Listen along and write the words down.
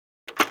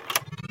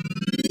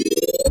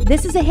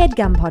This is a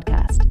HeadGum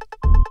podcast.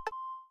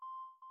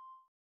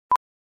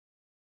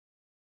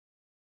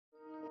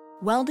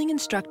 Welding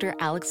instructor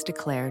Alex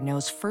DeClaire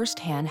knows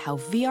firsthand how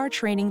VR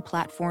training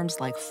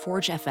platforms like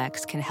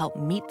ForgeFX can help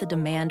meet the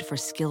demand for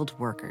skilled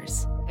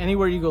workers.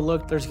 Anywhere you go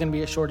look, there's going to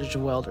be a shortage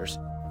of welders.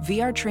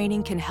 VR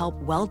training can help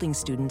welding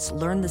students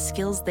learn the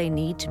skills they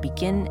need to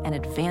begin and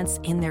advance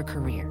in their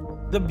career.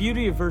 The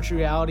beauty of virtual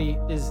reality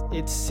is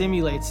it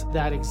simulates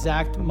that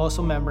exact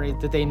muscle memory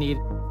that they need.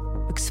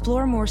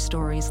 Explore more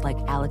stories like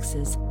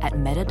Alex's at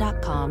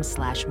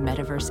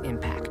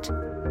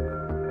meta.com/metaverseimpact.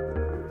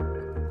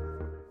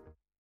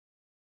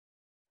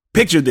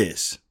 Picture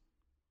this.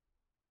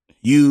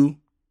 You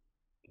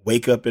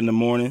wake up in the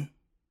morning.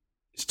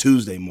 It's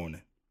Tuesday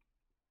morning.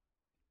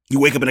 You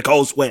wake up in a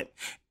cold sweat.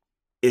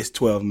 It's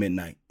 12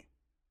 midnight.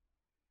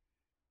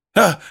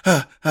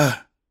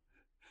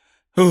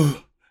 Ooh,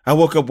 I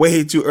woke up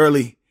way too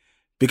early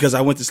because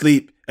I went to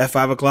sleep at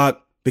 5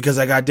 o'clock because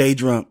I got day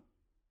drunk.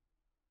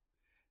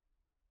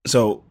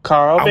 So,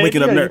 Carl, I'm baby,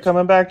 waking up are you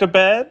coming back to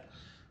bed?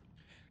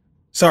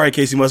 Sorry,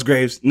 Casey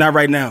Musgraves. Not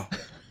right now.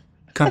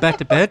 Come back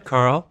to bed,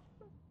 Carl.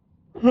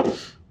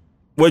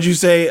 What'd you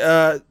say,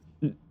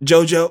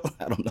 JoJo?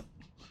 I don't know.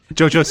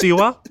 JoJo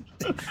Siwa?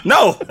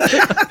 No.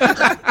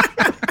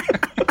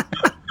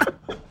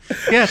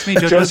 Yeah, it's me,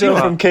 JoJo JoJo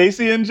Siwa. from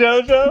Casey and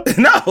JoJo?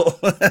 No.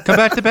 Come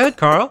back to bed,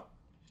 Carl.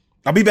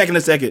 I'll be back in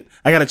a second.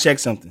 I got to check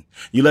something.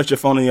 You left your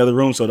phone in the other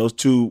room so those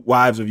two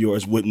wives of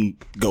yours wouldn't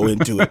go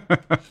into it.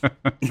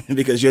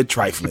 Because you're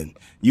trifling.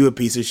 You a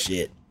piece of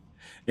shit.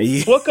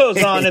 What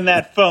goes on in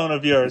that phone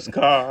of yours,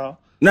 Carl?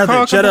 Nothing.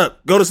 Carl, Shut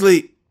up. Go to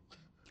sleep.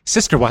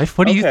 Sister wife,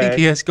 what do you think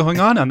he has going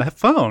on that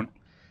phone?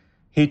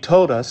 He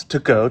told us to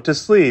go to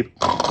sleep.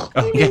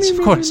 Oh, yes, of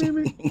course.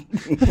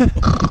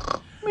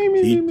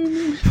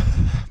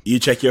 You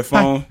check your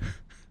phone.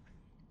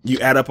 You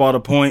add up all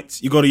the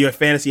points. You go to your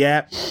fantasy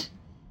app.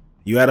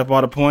 You add up all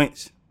the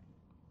points.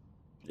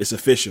 It's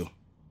official.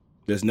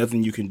 There's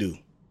nothing you can do.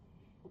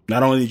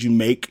 Not only did you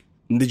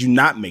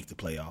not make the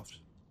playoffs,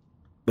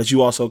 but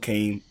you also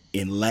came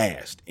in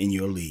last in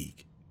your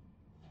league.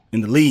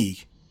 And the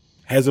league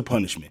has a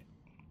punishment.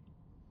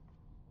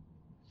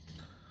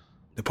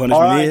 The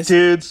punishment All right, is...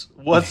 dudes,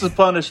 what's the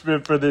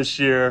punishment for this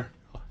year?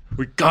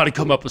 We gotta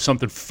come up with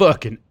something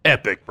fucking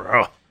epic,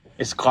 bro.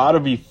 It's got to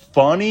be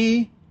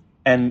funny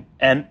and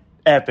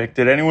epic.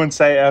 Did anyone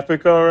say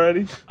epic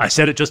already? I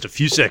said it just a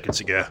few seconds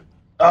ago.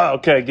 Oh,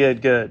 okay,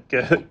 good.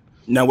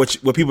 Now,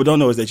 what people don't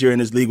know is that you're in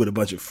this league with a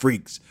bunch of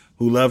freaks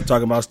who love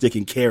talking about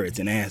sticking carrots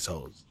in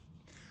assholes.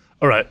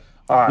 All right.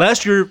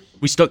 Last year,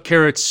 we stuck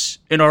carrots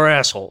in our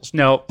assholes.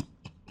 Now,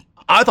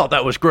 I thought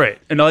that was great,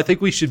 and I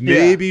think we should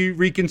maybe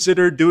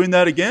reconsider doing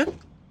that again.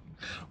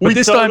 But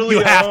this time,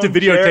 you have to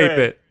videotape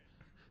it.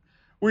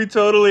 We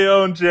totally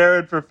own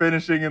Jared for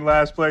finishing in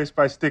last place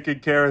by sticking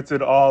carrots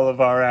in all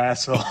of our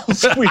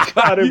assholes. We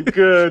got him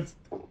good.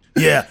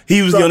 Yeah,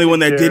 he was the only one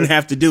that didn't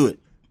have to do it.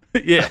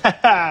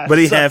 Yeah. But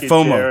he had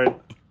FOMO. Jared.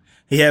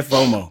 He had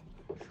FOMO.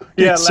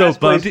 Yeah, It's so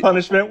last place bummed.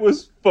 punishment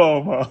was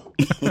FOMO.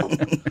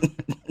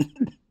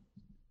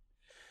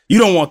 You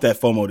don't want that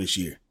FOMO this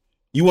year.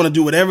 You want to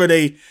do whatever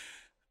the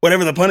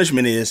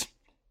punishment is,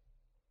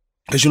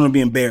 because you don't want to be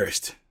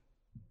embarrassed.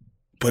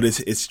 But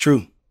it's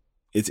true.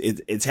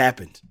 It's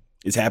happened.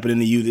 It's happening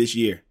to you this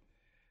year.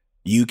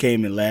 You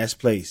came in last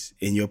place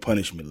in your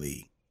punishment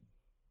league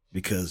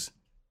because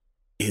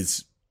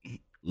it's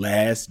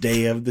last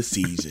day of the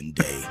season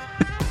day.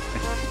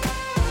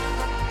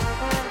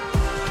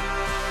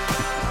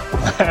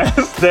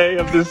 Last day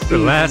of the season.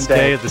 The last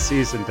day of the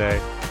season day.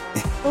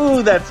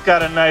 Ooh, that's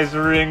got a nice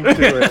ring to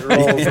it.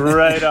 Rolls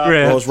right off.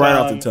 Yeah. Rolls right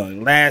off the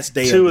tongue. Last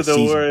day Two of the of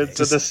the season words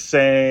day. are the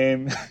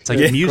same. It's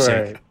like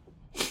music.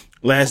 Great.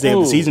 Last day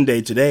of the season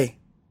day today.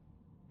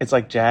 It's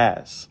like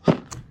jazz.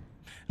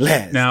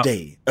 Last Now-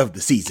 day of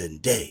the season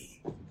day.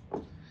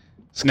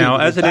 Now,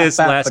 as it is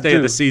last day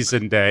of the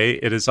season day,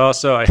 it is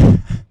also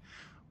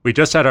we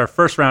just had our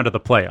first round of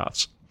the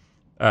playoffs.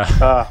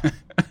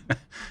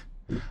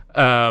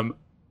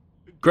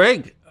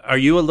 Greg, are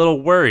you a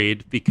little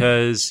worried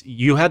because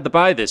you had the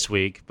bye this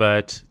week,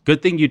 but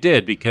good thing you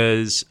did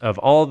because of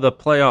all the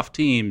playoff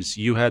teams,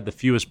 you had the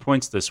fewest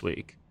points this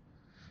week.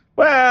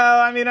 Well,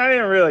 I mean, I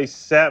didn't really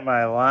set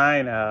my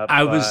lineup.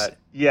 I was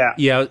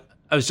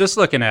just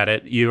looking at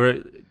it. You were,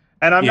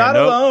 and I'm not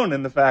alone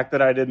in the fact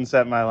that I didn't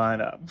set my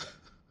lineup.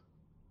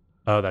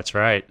 Oh, that's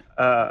right.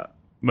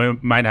 We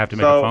might have to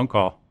make a phone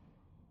call.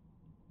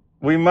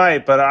 We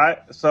might,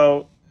 but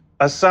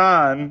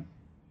Hassan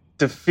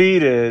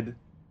defeated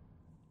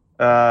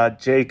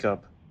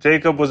Jacob.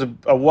 Jacob was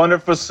a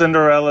wonderful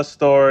Cinderella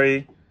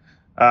story,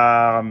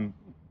 but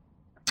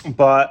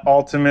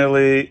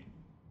ultimately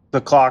the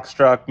clock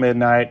struck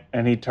midnight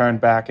and he turned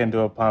back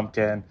into a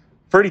pumpkin.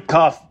 Pretty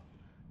tough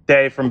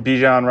day from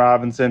Bijan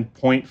Robinson,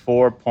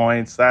 0.4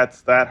 points.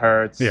 That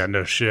hurts. Yeah,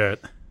 no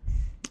shit.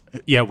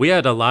 Yeah, we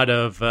had a lot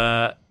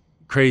of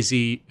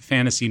crazy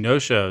fantasy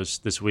no-shows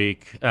this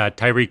week.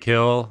 Tyreek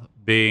Hill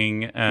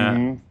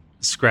being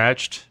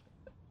scratched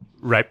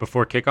right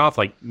before kickoff,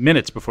 like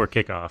minutes before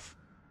kickoff.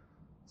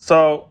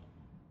 So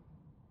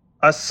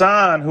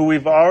Hassan, who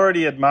we've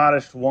already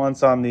admonished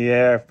once on the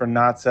air for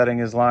not setting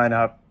his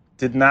lineup,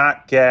 did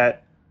not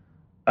get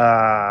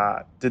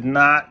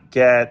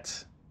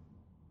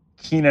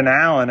Keenan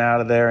Allen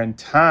out of there in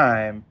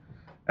time.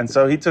 And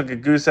so he took a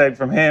goose egg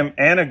from him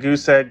and a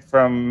goose egg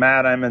from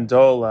Matt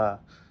Amendola.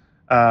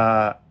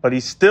 But he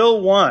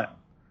still won,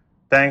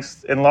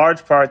 thanks in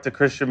large part to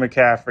Christian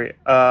McCaffrey.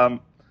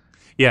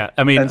 Yeah,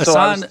 I mean,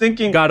 Hassan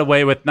got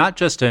away with not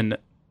just an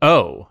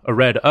O, a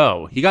red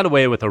O. He got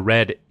away with a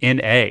red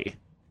NA.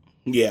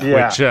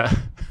 Yeah.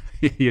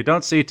 Which you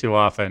don't see too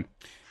often.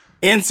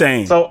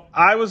 Insane. So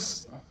I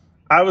was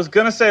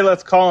going to say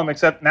let's call him,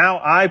 except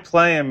now I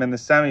play him in the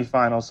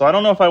semifinals. So I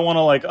don't know if I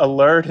want to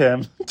alert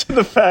him to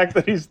the fact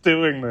that he's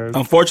doing this.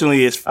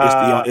 Unfortunately,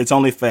 it's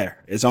only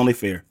fair. It's only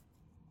fair.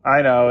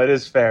 I know, it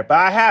is fair. But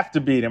I have to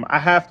beat him.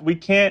 We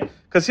can't,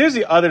 because here's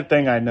the other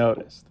thing I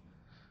noticed.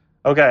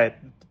 Okay,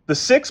 the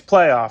 6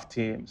 playoff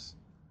teams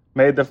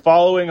made the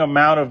following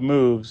amount of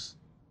moves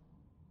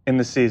in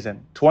the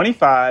season: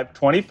 25,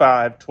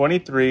 25,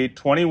 23,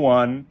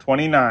 21,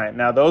 29.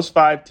 Now, those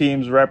 5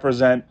 teams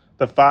represent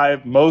the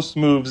 5 most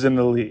moves in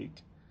the league.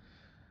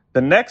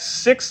 The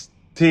next 6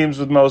 teams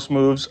with most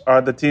moves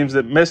are the teams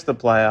that missed the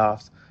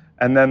playoffs.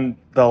 And then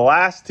the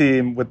last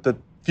team with the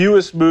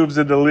fewest moves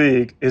in the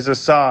league is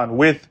Hassan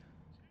with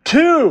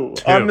 2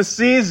 on the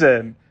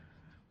season.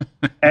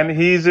 And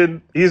he's a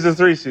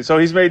 3 seed. So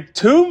he's made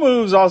 2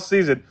 moves all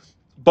season.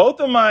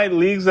 Both of my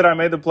leagues that I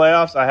made the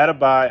playoffs, I had a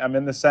bye. I'm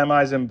in the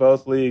semis in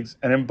both leagues.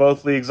 And in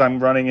both leagues, I'm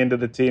running into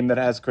the team that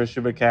has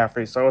Christian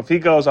McCaffrey. So if he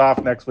goes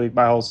off next week,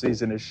 my whole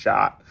season is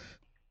shot.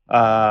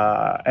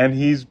 And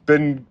he's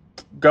been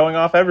going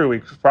off every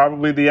week.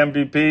 Probably the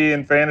MVP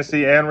in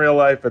fantasy and real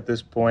life at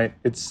this point.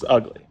 It's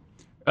ugly.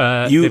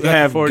 You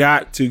have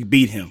got to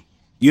beat him.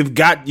 You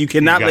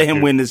cannot let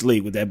him win this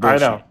league with that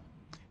bullshit. I know.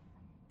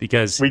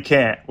 Because we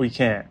can't.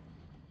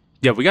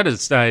 Yeah, we got to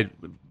decide,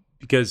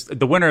 because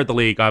the winner of the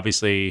league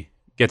obviously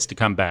gets to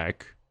come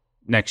back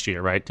next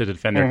year, right, to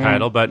defend their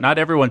title, but not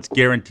everyone's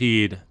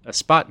guaranteed a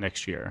spot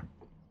next year.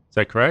 Is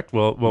that correct?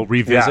 We'll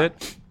revisit.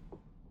 Yeah.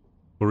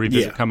 We'll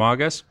revisit come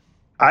August.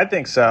 I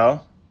think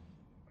so.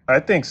 I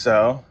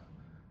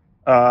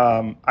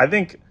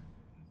think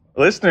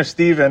listener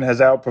Steven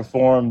has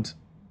outperformed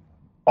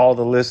all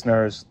the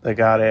listeners that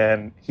got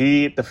in.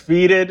 He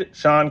defeated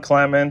Sean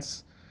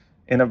Clements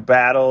in a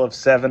battle of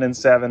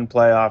 7-7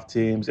 playoff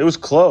teams. It was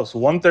close,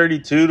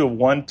 132 to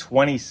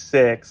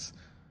 126.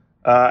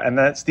 And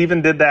then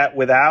Steven did that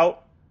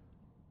without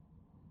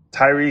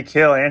Tyreek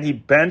Hill, and he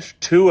benched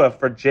Tua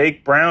for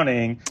Jake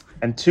Browning,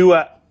 and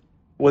Tua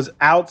was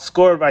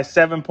outscored by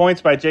 7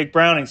 points by Jake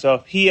Browning. So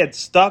if he had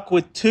stuck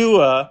with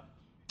Tua,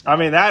 I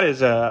mean, that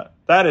is a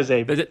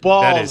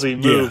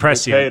ballsy move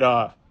that paid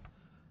off.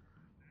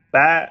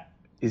 That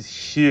is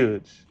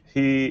huge.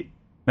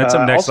 That's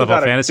some next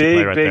level fantasy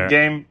play right there. Big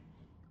game.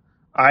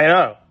 I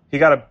know. He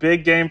got a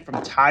big game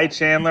from Ty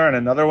Chandler and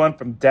another one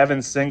from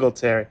Devin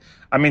Singletary.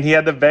 I mean, he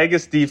had the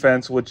Vegas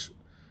defense, which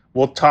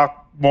we'll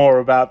talk more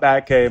about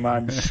that game,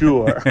 I'm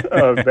sure,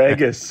 of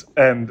Vegas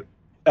and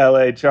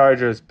LA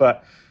Chargers.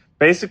 But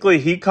basically,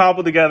 he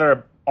cobbled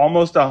together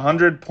almost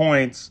 100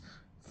 points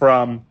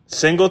from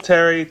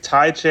Singletary,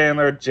 Ty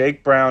Chandler,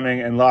 Jake Browning,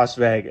 and Las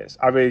Vegas.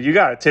 I mean, you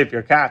got to tip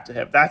your cap to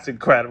him. That's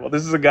incredible.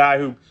 This is a guy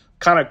who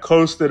kind of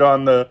coasted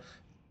on the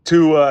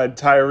Tua and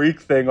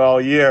Tyreek thing all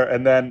year,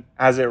 and then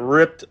has it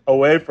ripped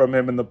away from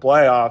him in the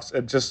playoffs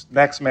and just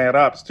next man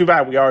up. It's too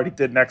bad we already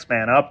did next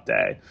man up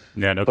day.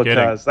 Yeah, no kidding.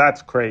 Because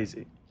that's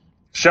crazy.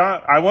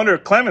 Sean, I wonder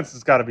if Clements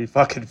has got to be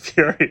fucking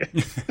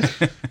furious.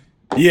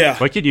 Yeah.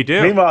 What could you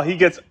do? Meanwhile,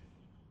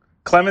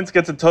 Clements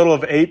gets a total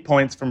of 8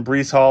 points from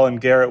Breece Hall and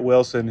Garrett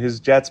Wilson,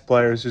 his Jets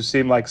players who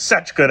seemed like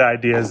such good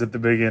ideas at the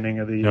beginning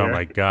of the year. Oh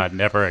my God,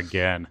 never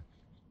again.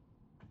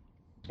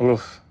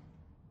 Oof.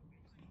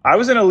 I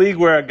was in a league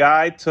where a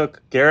guy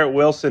took Garrett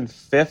Wilson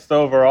 5th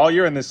overall.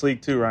 You're in this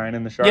league too, Ryan,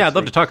 in the Sharks. Yeah, I'd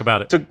love to talk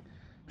about it.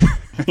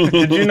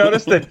 Did you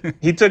notice that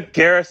he took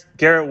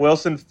Garrett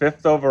Wilson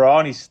 5th overall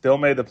and he still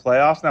made the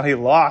playoffs? Now he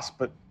lost,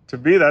 but to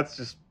me that's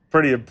just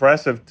pretty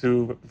impressive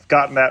to have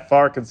gotten that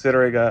far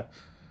considering a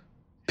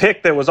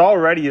pick that was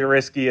already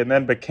risky and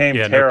then became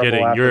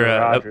terrible after the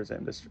Rodgers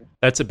industry.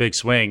 That's a big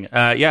swing.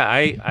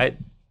 The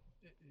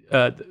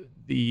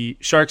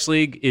Sharks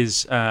League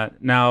is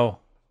now.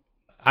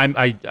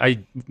 I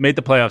made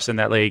the playoffs in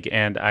that league,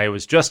 and I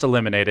was just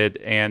eliminated.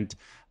 And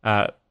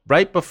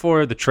right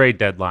before the trade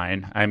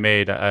deadline, I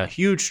made a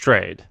huge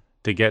trade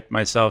to get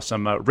myself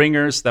some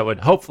ringers that would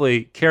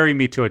hopefully carry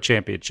me to a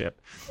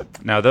championship.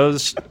 Now,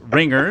 those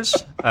ringers,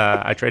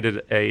 I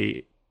traded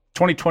a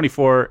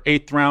 2024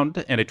 8th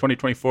round and a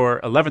 2024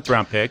 11th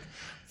round pick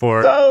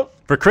for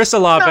Chris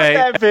Olave.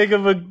 Not that big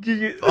of a...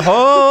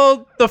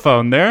 Hold the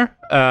phone there.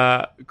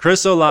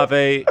 Chris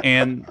Olave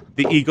and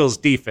the Eagles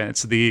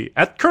defense, the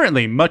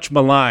currently much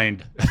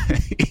maligned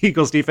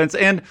Eagles defense,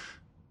 and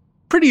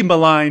pretty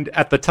maligned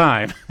at the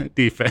time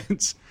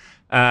defense,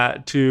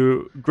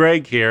 to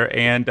Greg here.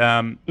 And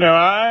all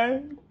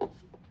right,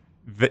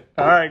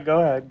 go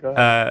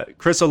ahead.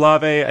 Chris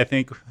Olave, I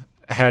think,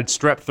 had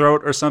strep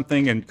throat or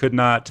something and could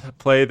not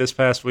play this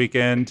past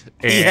weekend.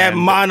 And he had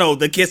mono,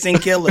 the kissing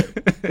killer.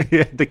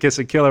 Yeah, the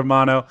kissing killer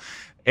mono.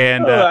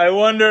 And I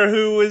wonder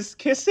who was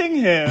kissing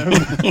him.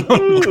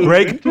 Ooh,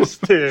 Greg,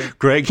 interesting.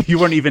 Greg, you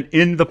weren't even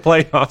in the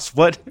playoffs.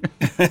 What?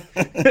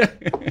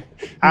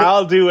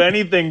 I'll do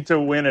anything to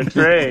win a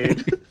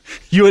trade.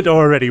 You had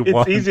already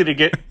won. It's easy to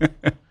get.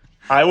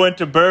 I went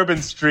to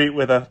Bourbon Street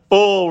with a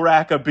full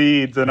rack of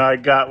beads, and I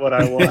got what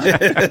I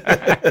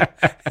wanted.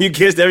 You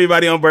kissed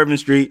everybody on Bourbon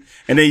Street,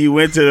 and then you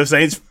went to the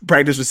Saints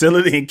practice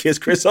facility and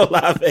kissed Chris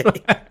Olave.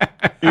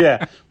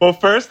 Yeah. Well,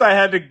 first I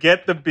had to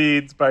get the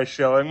beads by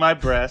showing my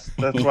breast.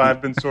 That's why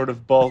I've been sort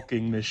of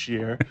bulking this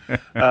year.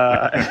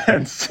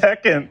 And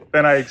second,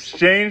 then I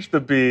exchanged the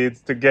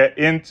beads to get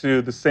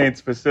into the Saints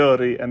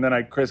facility, and then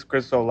I kissed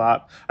Chris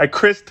Olave.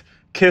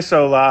 Kiss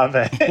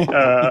Olave.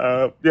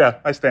 Yeah,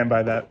 I stand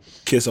by that.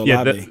 Kiss Olave.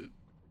 Yeah, the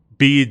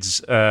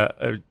beads,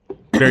 a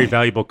very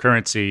valuable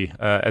currency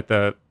at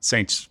the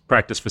Saints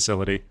practice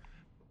facility.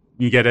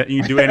 You get it.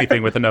 You can do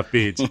anything with enough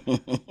beads.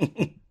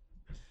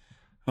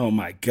 Oh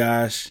my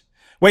gosh!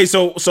 Wait,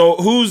 so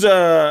who's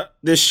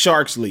this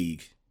Sharks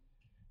league?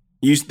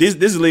 This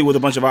is a league with a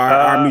bunch of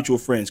our mutual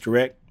friends,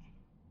 correct?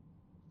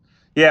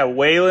 Yeah,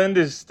 Wayland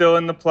is still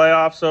in the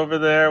playoffs over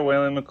there.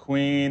 Wayland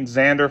McQueen.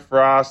 Xander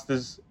Frost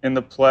is in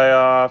the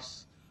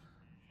playoffs.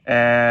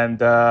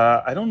 And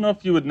I don't know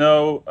if you would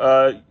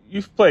know.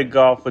 You've played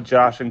golf with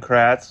Josh and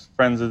Kratz,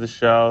 friends of the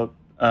show.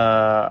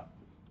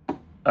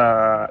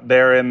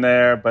 They're in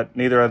there, but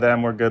neither of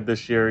them were good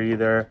this year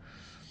either.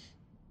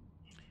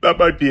 That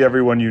might be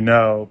everyone you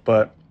know,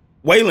 but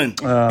Wayland,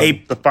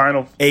 the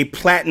final, a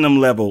platinum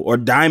level or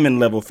diamond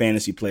level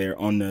fantasy player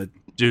on the.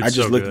 Dude's I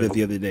just looked at it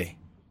the other day.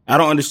 I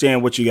don't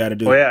understand what you got to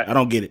do. Oh, yeah. I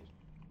don't get it.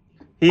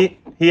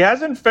 He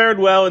hasn't fared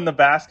well in the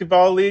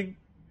basketball league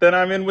that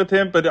I'm in with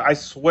him, but I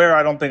swear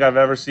I don't think I've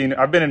ever seen.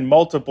 I've been in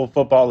multiple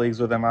football leagues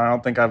with him. I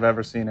don't think I've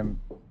ever seen him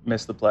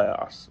miss the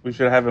playoffs. We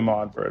should have him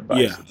on for advice.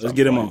 Yeah, let's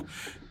get him on.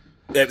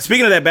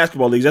 Speaking of that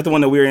basketball league, is that the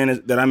one that we're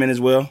in? That I'm in as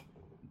well?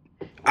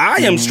 I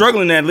am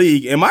struggling in that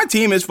league, and my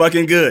team is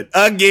fucking good.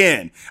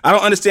 Again. I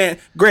don't understand.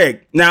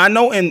 Greg, now I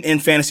know in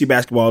fantasy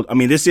basketball, I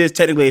mean, this is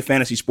technically a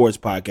fantasy sports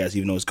podcast,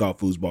 even though it's called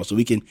Foosball, so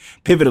we can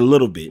pivot a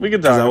little bit. We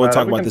can talk I will about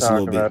talk it. about this a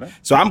little bit.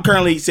 So I'm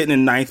currently sitting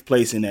in 9th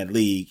place in that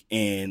league,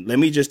 and let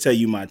me just tell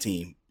you my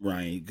team,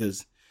 Ryan,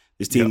 because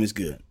this team is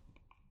good.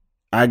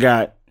 I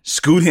got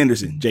Scoot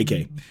Henderson,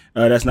 JK.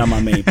 That's not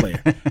my main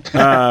player.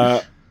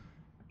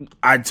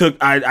 I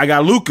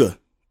got Luka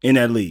in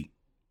that league.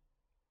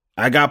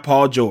 I got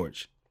Paul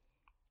George.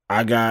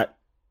 I got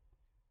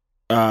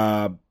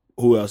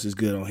who else is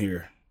good on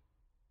here?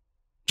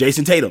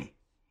 Jason Tatum.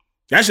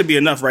 That should be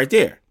enough right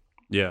there.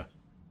 Yeah.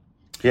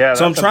 Yeah.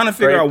 So I'm trying to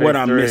figure out what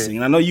I'm missing.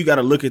 And I know you got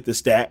to look at the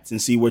stats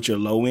and see what you're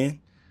low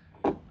in.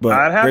 But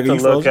I'd have to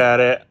look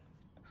at it.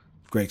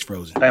 Greg's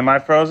frozen. Am I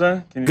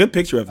frozen? Good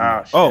picture of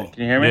him. Oh,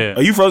 can you hear me? Yeah.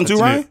 Are you frozen too,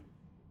 Ryan?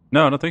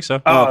 No, I don't think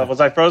so. Oh, was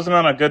I frozen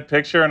on a good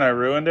picture and I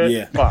ruined it?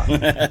 Yeah. Fuck.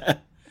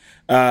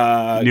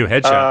 New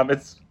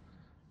headshot.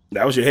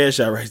 That was your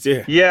headshot right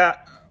there. Yeah.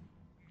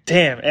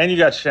 Damn. And you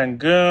got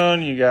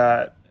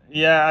Şengün.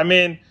 I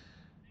mean,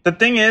 the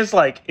thing is,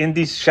 like, in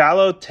these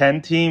shallow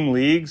 10-team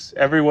leagues,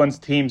 everyone's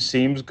team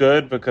seems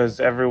good because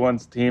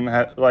everyone's team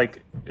has,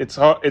 like, it's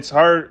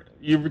hard.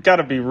 You've got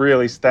to be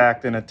really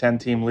stacked in a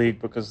 10-team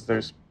league because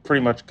there's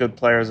pretty much good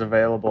players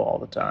available all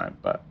the time.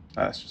 But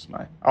that's just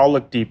I'll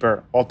look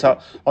deeper. I'll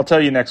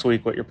tell you next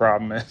week what your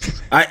problem is.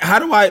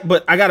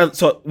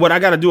 So what I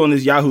gotta do on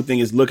this Yahoo thing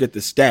is look at the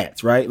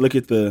stats, right? Look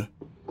at the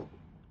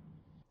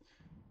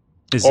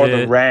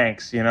the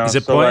ranks, you know. Is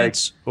it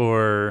points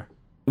or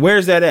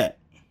where's that at?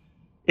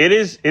 It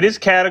is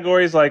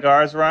categories like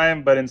ours,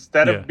 Ryan, but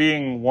instead of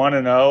being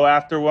 1-0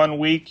 after 1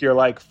 week, you're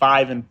like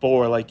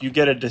 5-4. Like you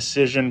get a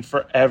decision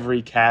for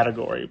every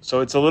category.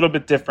 So it's a little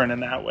bit different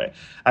in that way.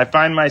 I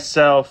find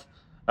myself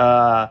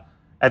at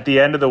the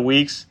end of the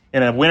weeks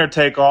in a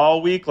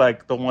winner-take-all week,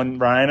 like the one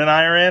Ryan and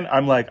I are in,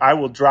 I'm like, I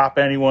will drop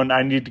anyone.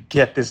 I need to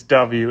get this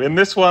W. In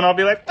this one, I'll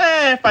be like,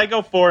 if I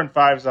go 4 and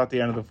 5, it's not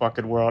the end of the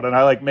fucking world. And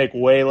I like make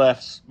way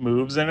less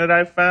moves in it,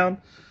 I've found.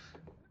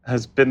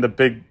 Has been the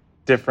big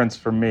difference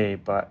for me.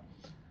 But,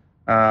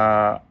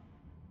 I'm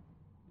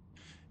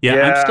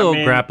still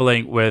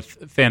grappling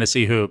with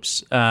fantasy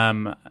hoops.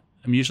 I'm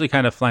usually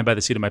kind of flying by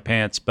the seat of my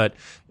pants, but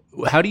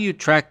how do you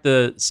track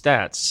the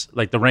stats,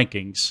 like the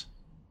rankings?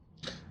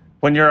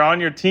 When you're on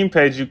your team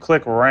page, you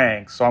click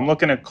rank. So I'm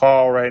looking at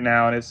Call right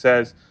now, and it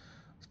says,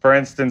 for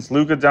instance,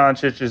 Luka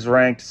Doncic is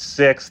ranked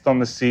 6th on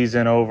the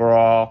season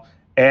overall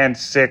and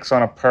 6th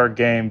on a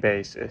per-game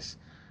basis.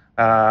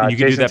 And you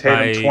can Jason do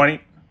that Tatum,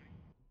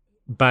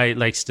 by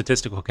like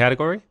statistical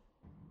category?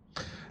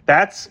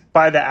 That's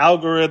by the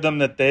algorithm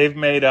that they've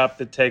made up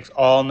that takes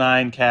all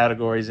 9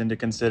 categories into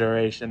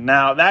consideration.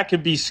 Now, that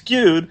could be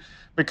skewed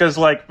because,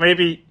 like,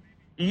 maybe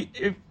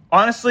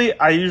honestly,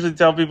 I usually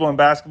tell people in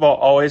basketball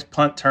always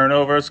punt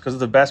turnovers because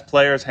the best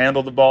players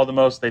handle the ball the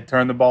most. They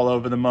turn the ball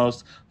over the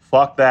most.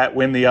 fuck that,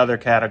 win the other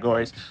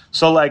categories.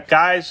 So like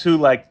guys who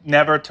like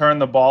never turn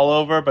the ball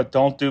over but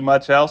don't do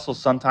much else will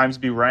sometimes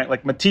be ranked.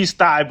 Like Matisse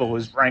Thybulle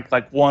is ranked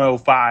like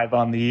 105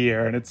 on the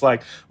year, and it's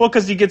like, well,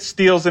 because he gets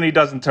steals and he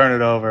doesn't turn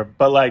it over.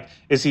 But like,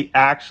 is he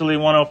actually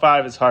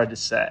 105? It's hard to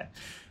say.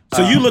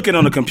 So you looking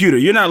on the computer?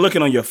 You're not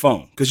looking on your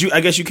phone because I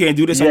guess you can't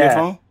do this on your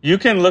phone. You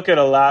can look at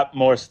a lot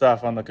more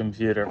stuff on the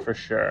computer for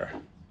sure.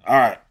 All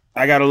right,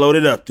 I gotta load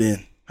it up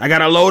then. I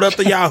gotta load up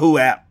the Yahoo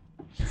app.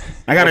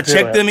 I gotta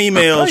check them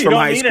emails from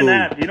high school.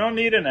 You don't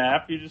need an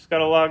app. You just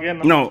gotta log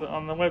in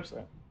on the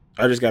website.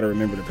 I just gotta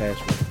remember the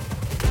password.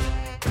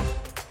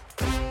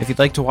 If you'd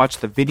like to watch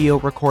the video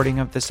recording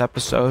of this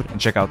episode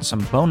and check out some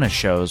bonus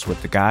shows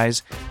with the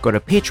guys, go to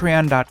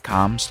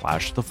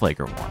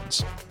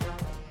patreon.com/theflagrant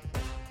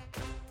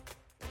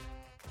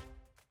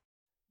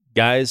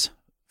Guys,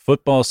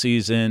 football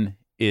season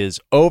is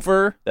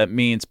over. That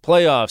means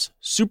playoffs,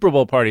 Super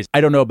Bowl parties.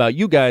 I don't know about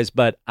you guys,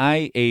 but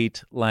I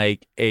ate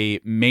like a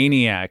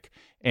maniac.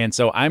 And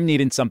so I'm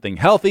needing something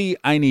healthy.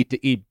 I need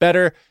to eat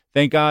better.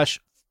 Thank gosh.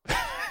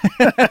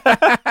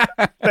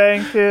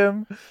 Thank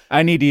him.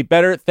 I need to eat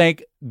better.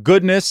 Thank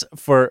goodness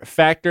for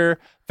Factor.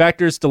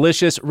 Factor's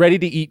delicious,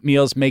 ready-to-eat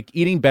meals make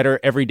eating better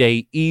every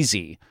day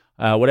easy.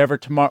 Wherever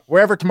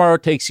tomorrow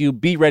takes you,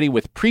 be ready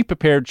with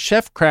pre-prepared,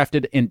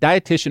 chef-crafted, and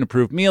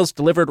dietitian-approved meals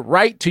delivered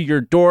right to your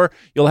door.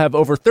 You'll have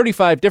over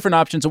 35 different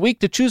options a week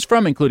to choose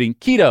from, including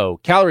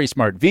keto, calorie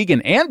smart,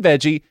 vegan, and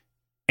veggie,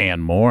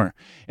 and more.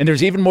 And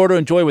there's even more to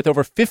enjoy with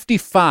over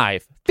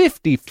 55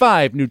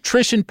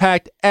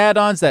 nutrition-packed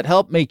add-ons that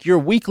help make your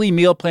weekly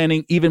meal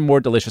planning even more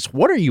delicious.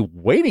 What are you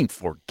waiting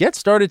for? Get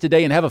started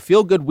today and have a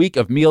feel-good week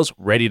of meals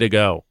ready to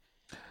go.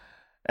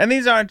 And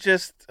these aren't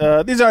just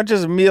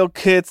meal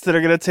kits that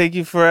are going to take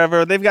you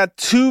forever. They've got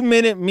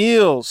 2-minute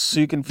meals, so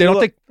you can. They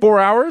don't take 4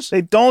 hours?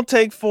 They don't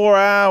take 4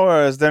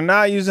 hours. They're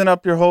not using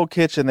up your whole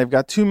kitchen. They've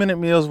got 2-minute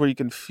meals where you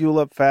can fuel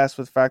up fast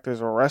with Factor's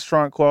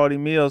restaurant quality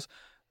meals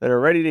that are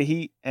ready to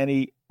heat and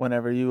eat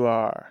whenever you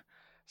are.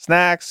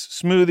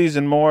 Snacks, smoothies,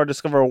 and more.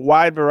 Discover a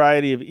wide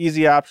variety of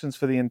easy options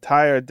for the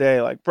entire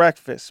day, like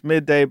breakfast,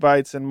 midday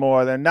bites, and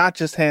more. They're not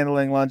just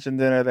handling lunch and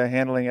dinner. They're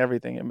handling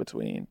everything in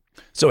between.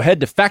 So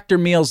head to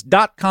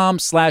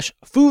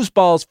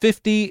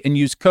factormeals.com/foosballs50 and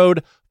use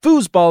code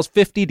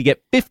foosballs50 to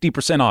get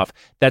 50% off.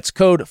 That's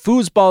code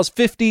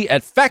foosballs50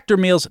 at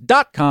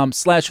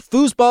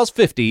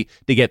factormeals.com/foosballs50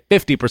 to get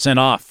 50%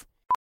 off.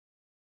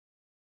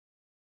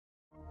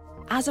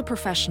 As a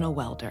professional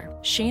welder,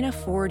 Shayna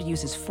Ford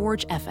uses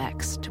Forge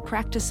FX to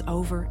practice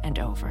over and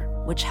over,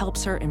 which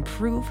helps her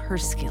improve her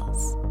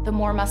skills. The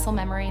more muscle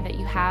memory that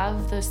you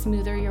have, the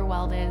smoother your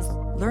weld is.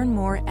 Learn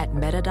more at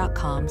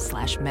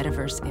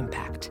meta.com/metaverse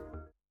impact.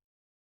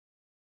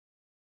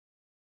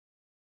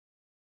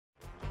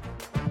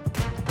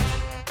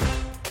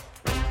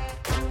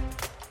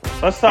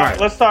 Let's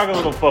talk a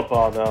little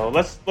football though.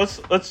 Let's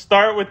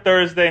start with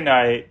Thursday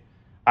night.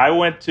 I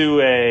went to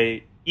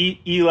a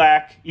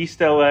ELAC, East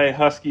LA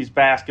Huskies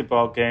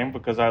basketball game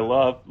because I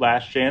love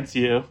Last Chance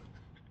U.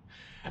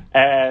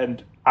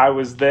 And I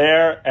was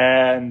there,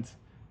 and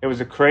it was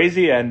a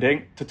crazy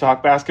ending. To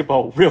talk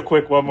basketball real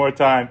quick one more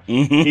time,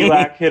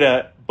 ELAC hit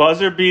a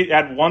buzzer beat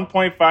at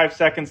 1.5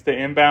 seconds to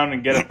inbound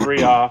and get a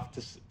 3 off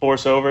to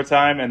force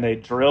overtime, and they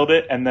drilled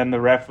it, and then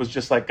the ref was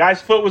just like,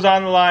 guy's foot was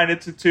on the line,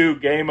 it's a 2,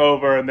 game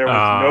over, and there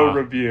was no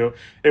review.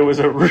 It was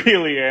a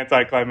really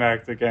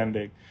anticlimactic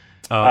ending.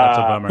 Oh, that's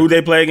a bummer. Who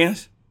they play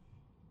against?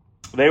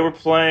 They were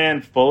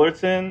playing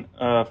Fullerton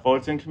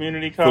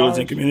Community College.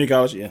 Fullerton Community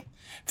College, yeah.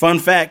 Fun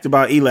fact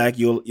about ELAC,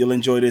 you'll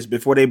enjoy this.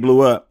 Before they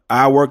blew up,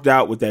 I worked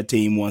out with that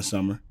team one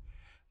summer.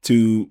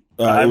 It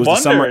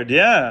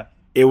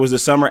was the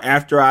summer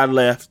after I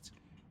left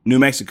New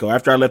Mexico.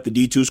 After I left the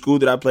D2 school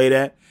that I played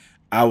at,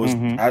 I was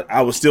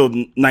still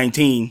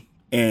 19,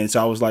 and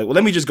so I was like, well,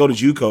 let me just go to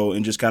JUCO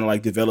and just kind of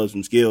like develop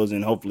some skills,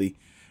 and hopefully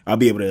I'll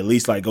be able to at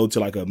least like go to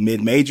like a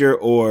mid-major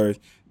or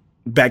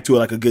back to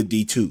like a good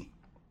D2.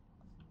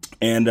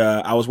 And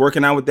I was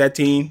working out with that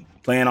team,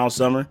 playing all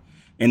summer.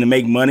 And to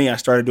make money, I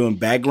started doing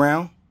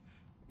background.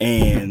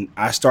 And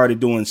I started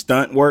doing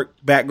stunt work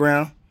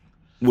background,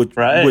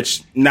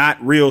 which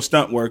not real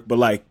stunt work, but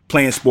like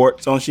playing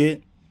sports on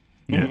shit.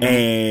 Mm-hmm.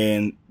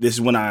 And this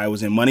is when I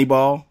was in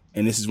Moneyball.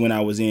 And this is when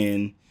I was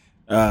in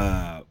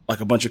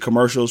like a bunch of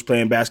commercials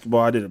playing basketball.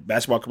 I did a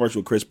basketball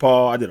commercial with Chris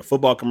Paul. I did a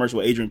football commercial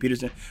with Adrian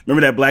Peterson.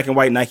 Remember that black and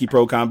white Nike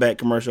Pro Combat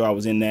commercial? I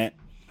was in that.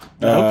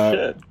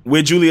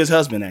 With Julia's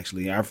husband,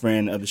 actually, our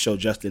friend of the show,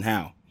 Justin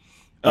Howe.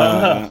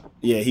 Yeah,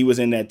 he was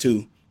in that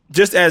too,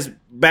 just as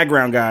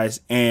background guys,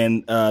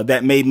 and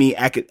that made me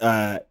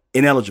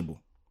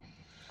ineligible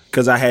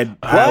because I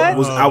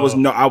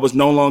was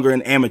no longer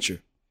an amateur.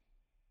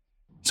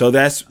 So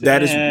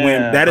that is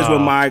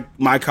when my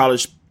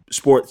college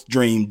sports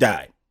dream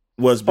died,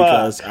 was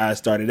because I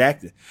started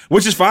acting,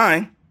 which is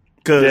fine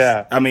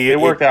because I mean it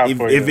worked out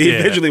for you. It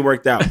eventually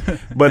worked out,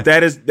 but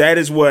that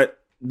is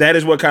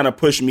what kind of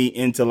pushed me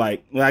into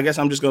like, well, I guess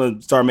I'm just going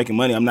to start making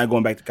money. I'm not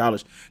going back to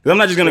college because I'm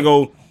not just going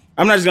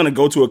to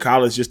go to a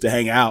college just to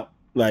hang out.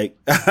 Like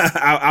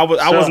I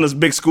wasn't a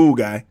big school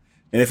guy.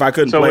 And if I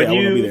couldn't play, I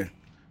wouldn't be there.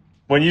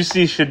 When you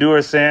see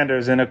Shedeur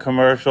Sanders in a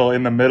commercial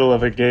in the middle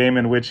of a game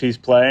in which he's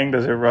playing,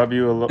 does it rub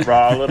you a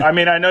little? I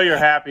mean, I know you're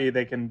happy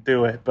they can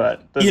do it,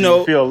 but does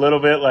it feel a little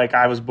bit like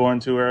I was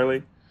born too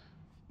early?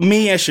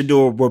 Me and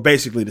Shedeur were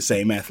basically the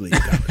same athlete.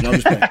 No,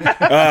 I'm just playing.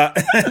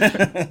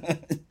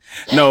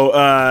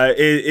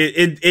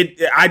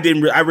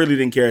 I really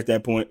didn't care at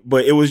that point,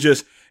 but it was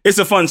just, it's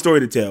a fun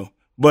story to tell.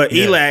 But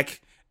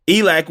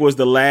ELAC was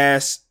the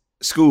last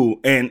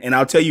school, and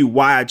I'll tell you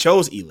why I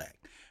chose ELAC,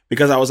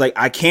 because I was like,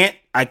 I can't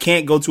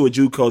go to a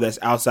JUCO that's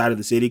outside of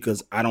the city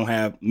because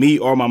me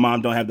or my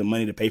mom don't have the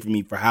money to pay for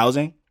me for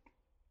housing.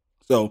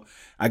 So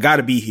I got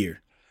to be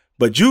here.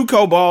 But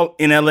JUCO ball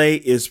in LA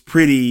is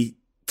pretty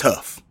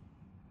tough.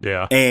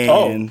 Yeah.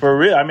 And for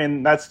real. I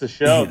mean, that's the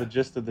show, the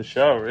gist of the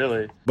show,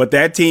 really. But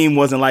that team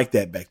wasn't like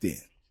that back then.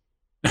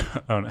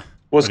 Oh, no.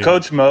 Was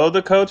Coach Mo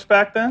the coach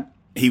back then?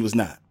 He was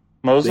not.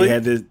 Mosley?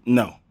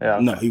 No,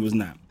 he was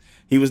not.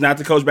 He was not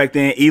the coach back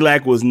then.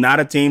 ELAC was not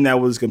a team that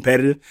was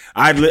competitive.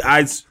 I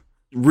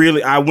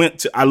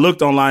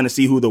looked online to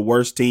see who the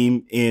worst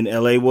team in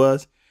LA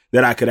was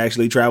that I could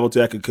actually travel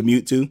to, I could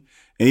commute to.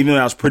 And even though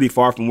I was pretty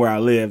far from where I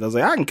lived, I was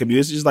like, I can commute.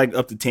 It's just like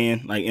up to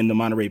 10, like in the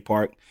Monterey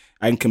Park.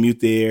 I can commute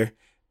there,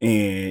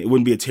 and it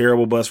wouldn't be a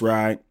terrible bus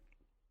ride.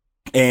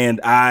 And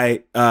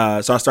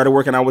so I started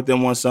working out with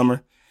them one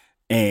summer.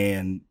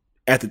 And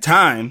at the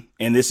time,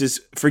 and this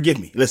is, forgive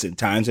me, listen,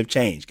 times have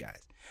changed, guys.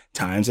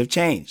 Times have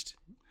changed.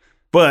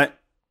 But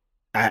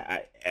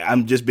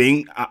I'm just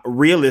being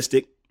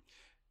realistic.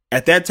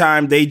 At that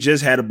time, they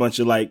just had a bunch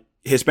of like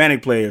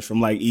Hispanic players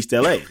from like East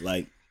LA,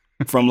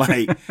 from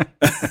like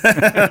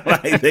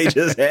they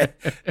just had,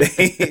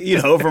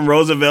 from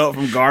Roosevelt,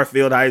 from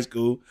Garfield High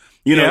School.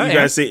 You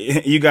guys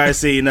seen. You could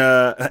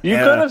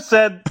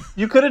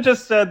have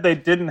just said they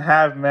didn't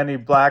have many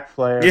black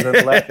players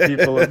and let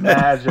people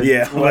imagine.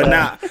 I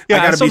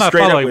gotta be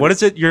straight up. What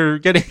is it you're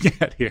getting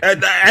at here?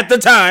 At the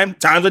time,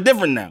 times are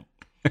different now.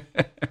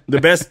 The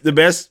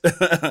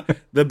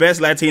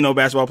best Latino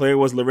basketball player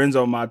was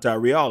Lorenzo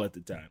Monta-Real at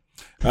the time,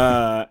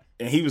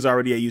 and he was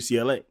already at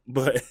UCLA.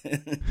 But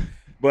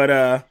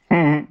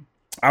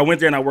I went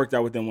there and I worked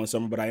out with them one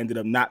summer, but I ended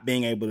up not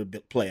being able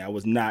to play. I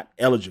was not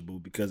eligible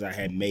because I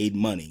had made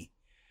money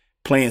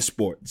playing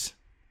sports,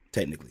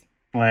 technically.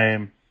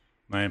 Lame.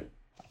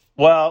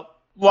 Well,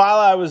 while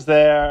I was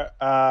there,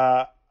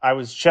 I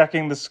was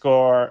checking the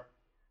score.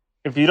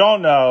 If you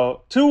don't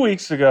know, 2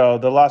 weeks ago,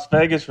 the Las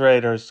Vegas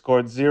Raiders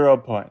scored 0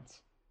 points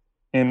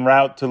en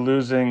route to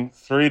losing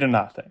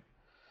 3-0.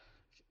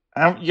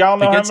 Y'all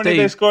know how many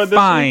they scored this week?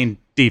 Fine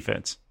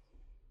defense.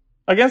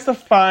 Against a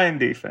fine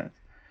defense.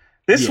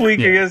 This week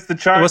against the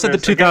Chargers. Was it the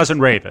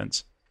 2000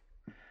 Ravens?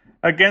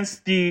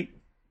 Against the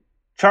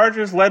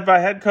Chargers, led by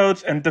head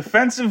coach and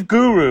defensive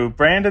guru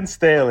Brandon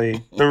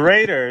Staley, the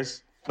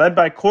Raiders, led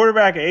by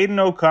quarterback Aiden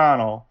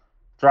O'Connell,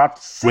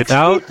 dropped 63.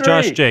 Without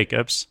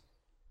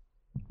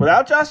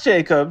Josh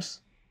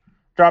Jacobs.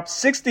 Dropped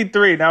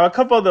 63. Now, a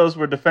couple of those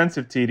were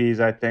defensive TDs,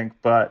 I think,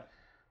 but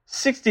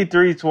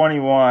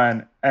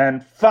 63-21.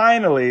 And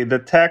finally, the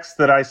text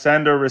that I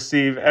send or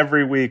receive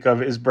every week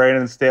of, is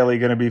Brandon Staley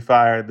going to be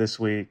fired this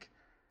week?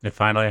 It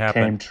finally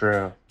happened. Came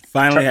true.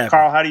 Finally happened.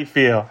 Carl, how do you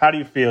feel?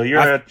 You're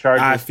a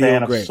Chargers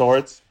fan of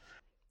sorts.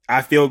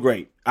 I feel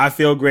great.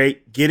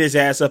 Get his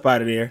ass up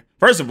out of there.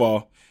 First of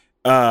all,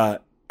 I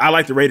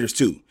like the Raiders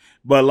too.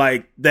 But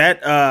like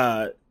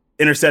that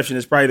interception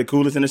is probably the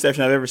coolest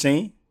interception I've ever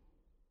seen.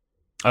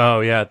 Oh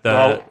yeah,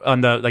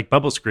 on the like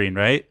bubble screen,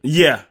 right?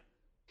 Yeah.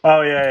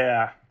 Oh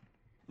yeah.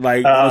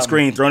 Like on the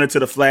screen, throwing it to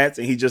the flats,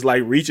 and he just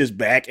like reaches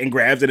back and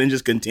grabs it and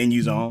just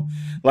continues on.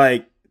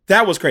 Like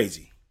that was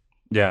crazy.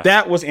 Yeah,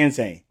 that was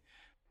insane.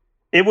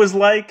 It was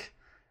like,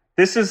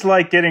 this is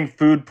like getting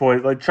food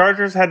poisoning. Like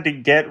Chargers had to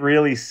get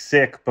really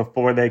sick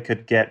before they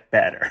could get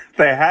better.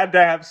 They had to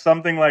have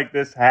something like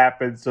this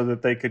happen so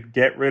that they could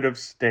get rid of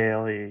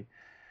Staley.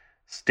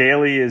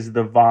 Staley is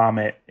the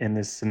vomit in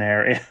this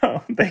scenario.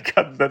 They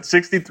got that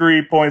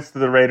 63 points to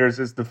the Raiders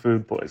is the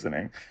food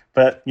poisoning.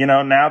 But,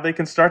 now they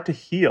can start to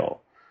heal.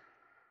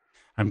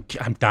 I'm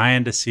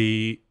dying to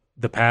see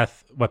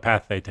what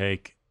path they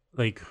take.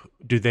 Like,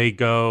 do they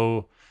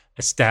go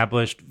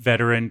established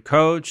veteran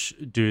coach?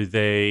 Do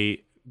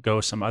they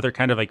go some other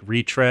kind of like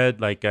retread?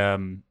 Like,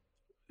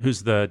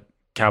 who's the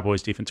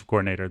Cowboys defensive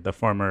coordinator, the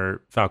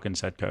former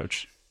Falcons head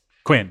coach?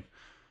 Quinn.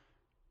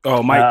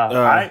 Oh,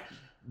 Mike.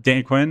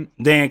 Dan Quinn.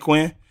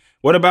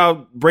 What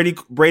about Brady?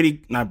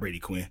 Not Brady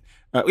Quinn.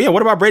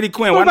 What about Brady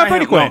Quinn? What about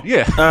Brady Quinn?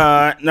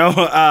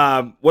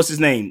 Yeah. What's his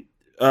name?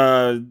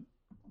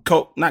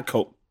 Colt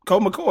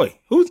McCoy.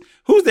 Who's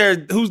their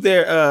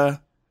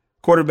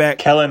quarterback?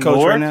 Kellen coach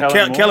Moore. Right now?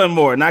 Kellen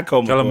Moore, not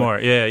Colt McCoy. Kellen Moore.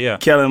 Yeah.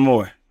 Kellen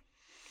Moore.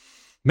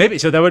 Maybe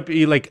so. That would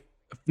be like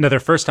another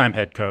first-time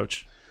head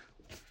coach.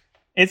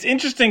 It's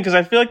interesting because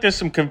I feel like there's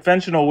some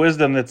conventional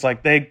wisdom that's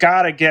like they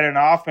gotta get an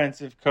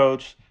offensive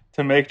coach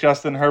to make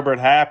Justin Herbert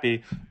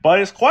happy. But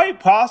it's quite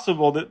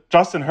possible that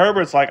Justin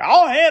Herbert's like,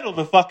 I'll handle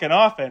the fucking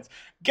offense.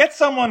 Get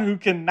someone who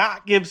can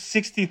not give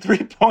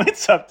 63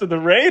 points up to the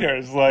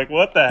Raiders. Like,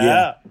 what the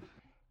hell?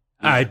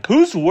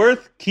 Who's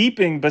worth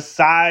keeping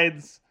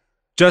besides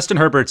Justin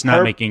Herbert's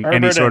not making Herbert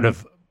any sort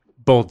of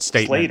bold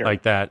statement Slater.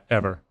 like that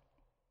ever.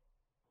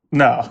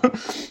 No.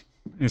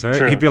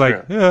 He'd be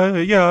like,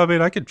 yeah, I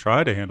mean, I could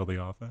try to handle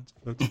the offense.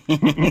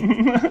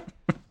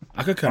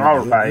 I could kind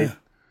All of right.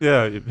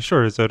 Yeah,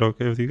 sure. Is that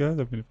okay with you guys?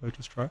 I mean, if I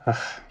just try.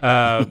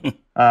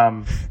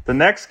 The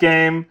next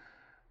game,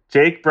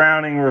 Jake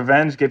Browning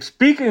revenge game.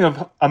 Speaking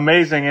of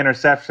amazing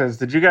interceptions,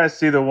 did you guys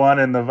see the one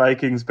in the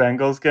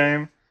Vikings-Bengals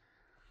game?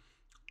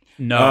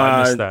 No,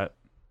 I missed that.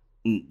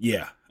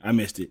 Yeah, I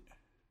missed it.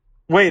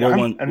 Wait,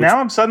 now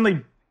I'm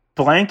suddenly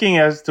blanking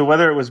as to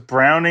whether it was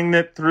Browning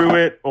that threw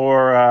it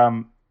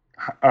or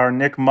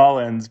Nick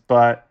Mullins,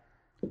 but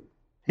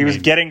he was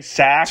getting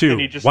sacked Two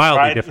and he just wildly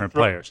tried different to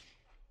throw, players.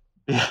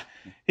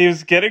 He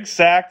was getting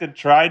sacked and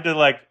tried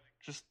to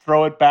just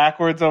throw it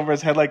backwards over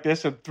his head like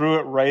this and threw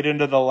it right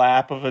into the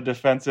lap of a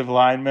defensive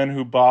lineman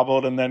who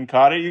bobbled and then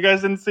caught it. You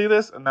guys didn't see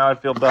this? And now I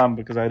feel dumb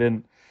because I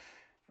don't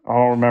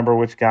remember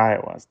which guy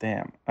it was.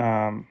 Damn.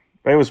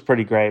 But it was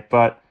pretty great.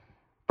 But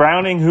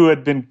Browning, who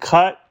had been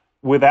cut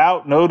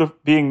without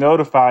being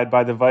notified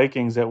by the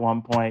Vikings at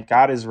one point,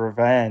 got his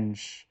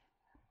revenge.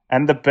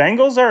 And the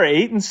Bengals are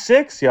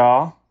 8-6,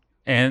 y'all.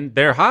 And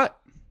they're hot.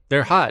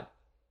 They're hot.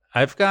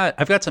 I've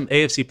got some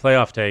AFC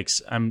playoff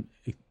takes. I'm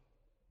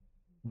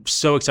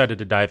so excited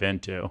to dive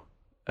into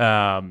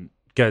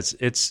because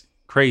it's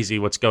crazy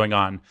what's going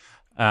on.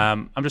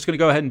 I'm just going to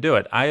go ahead and do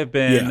it. I have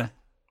been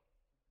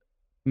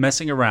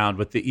messing around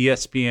with the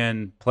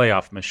ESPN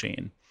playoff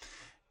machine.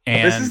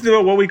 And this is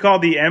what we call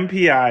the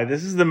MPI.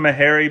 This is the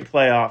Meharry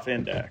Playoff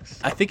Index.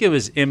 I think it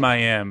was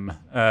MIM,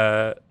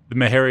 the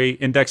Meharry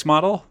Index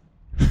model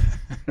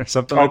or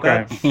something like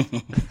that.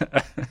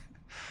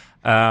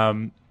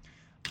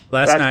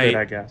 Last night, good,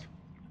 I guess.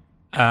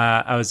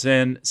 I was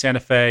in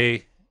Santa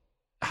Fe,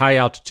 high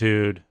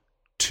altitude,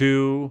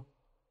 2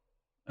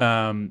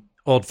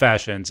 old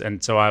fashions,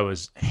 and so I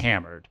was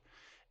hammered.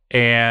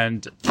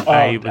 And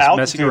I was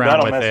messing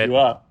around with it. You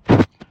up.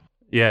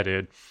 Yeah,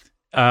 dude.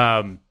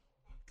 I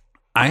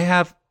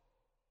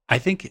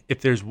think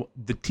if there's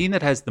the team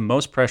that has the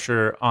most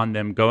pressure on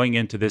them going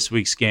into this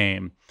week's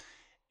game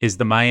is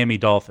the Miami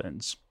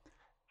Dolphins.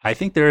 I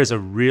think there is a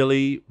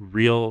really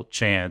real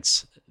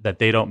chance that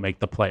they don't make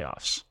the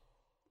playoffs.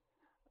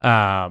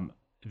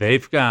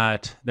 They've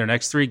got their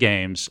next 3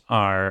 games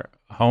are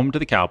home to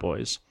the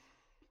Cowboys,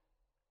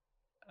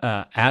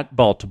 at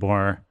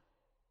Baltimore,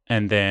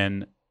 and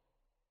then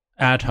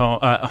at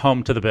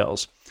home to the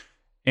Bills.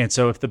 And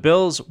so if the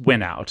Bills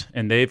win out,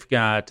 and they've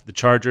got the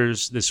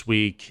Chargers this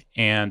week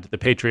and the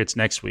Patriots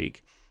next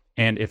week,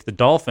 and if the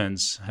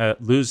Dolphins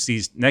lose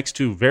these next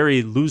 2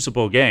 very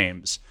losable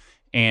games,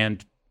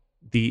 and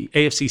the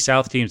AFC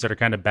South teams that are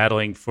kind of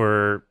battling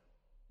for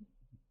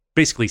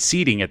basically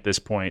seeding at this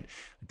point,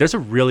 there's a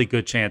really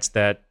good chance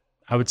that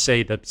I would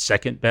say the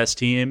second best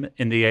team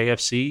in the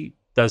AFC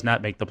does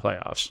not make the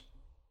playoffs.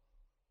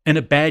 In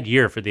a bad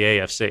year for the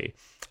AFC.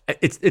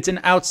 It's an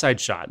outside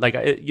shot,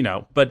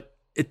 but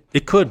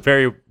it could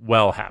very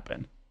well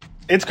happen.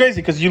 It's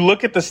crazy because you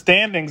look at the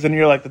standings and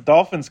you're like, the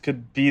Dolphins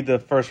could be the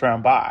first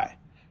round bye.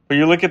 But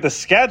you look at the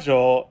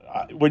schedule,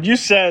 when you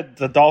said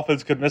the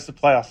Dolphins could miss the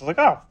playoffs, I was like,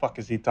 oh, fuck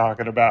is he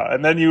talking about?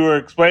 And then you were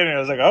explaining it, I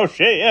was like, oh,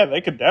 shit, yeah,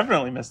 they could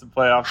definitely miss the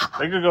playoffs.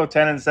 They could go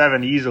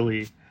 10-7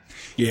 easily.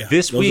 Yeah,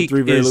 those are 3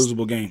 very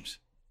losable games.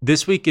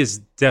 This week is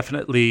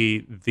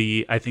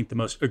definitely I think the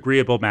most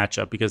agreeable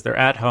matchup because they're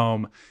at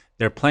home.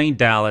 They're playing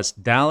Dallas.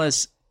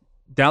 Dallas's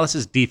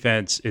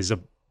defense is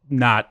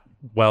not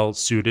well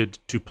suited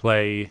to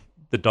play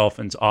the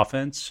Dolphins'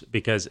 offense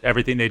because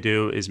everything they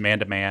do is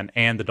man-to-man,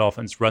 and the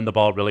Dolphins run the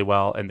ball really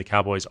well, and the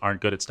Cowboys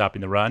aren't good at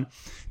stopping the run.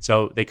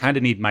 So they kind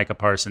of need Micah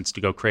Parsons to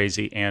go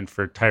crazy and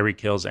for Tyreek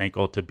Hill's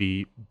ankle to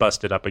be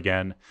busted up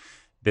again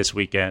this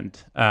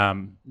weekend.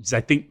 I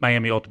think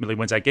Miami ultimately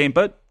wins that game,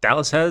 but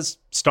Dallas has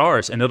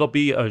stars, and it'll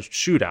be a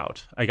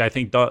shootout. I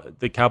think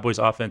the Cowboys'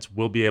 offense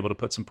will be able to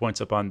put some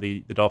points up on the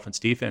Dolphins'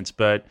 defense,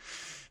 but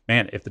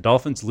man, if the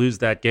Dolphins lose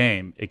that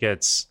game, it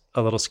gets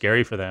a little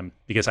scary for them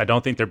because I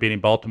don't think they're beating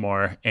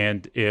Baltimore.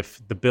 And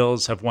if the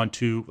Bills have won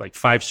 4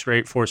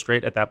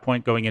 straight at that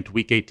point going into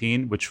Week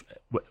 18, which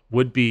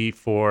would be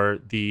for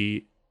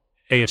the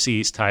AFC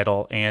East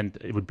title, and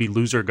it would be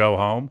loser go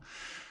home,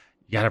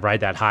 you got to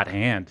ride that hot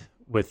hand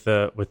with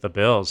the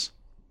Bills.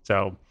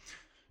 So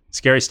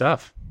scary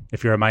stuff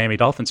if you're a Miami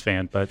Dolphins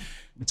fan, but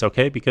it's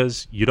okay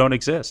because you don't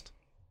exist.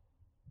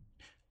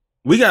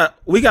 We got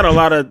a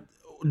lot of.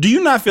 Do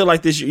you not feel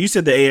like this year? You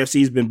said the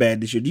AFC has been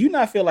bad this year. Do you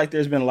not feel like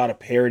there's been a lot of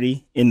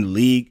parity in the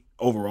league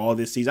overall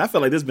this season? I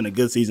feel like there's been a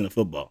good season of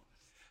football,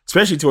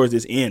 especially towards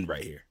this end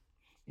right here.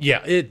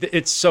 Yeah,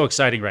 it's so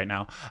exciting right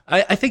now.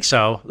 I think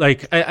so.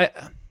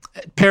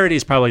 Parity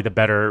is probably the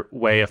better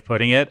way of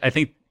putting it. I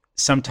think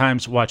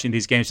sometimes watching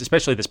these games,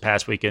 especially this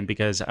past weekend,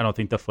 because I don't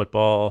think the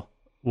football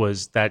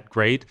was that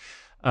great.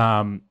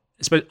 On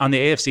the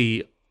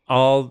AFC,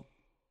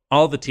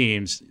 all the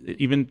teams,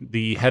 even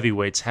the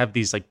heavyweights, have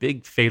these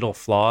big fatal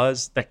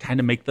flaws that kind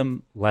of make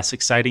them less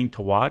exciting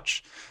to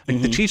watch.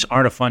 The Chiefs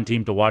aren't a fun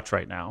team to watch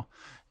right now.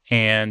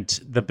 and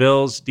the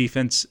Bills'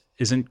 defense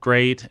isn't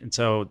great, and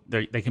so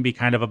they can be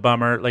kind of a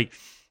bummer. Like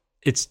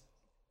it's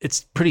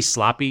pretty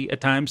sloppy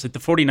at times. Like the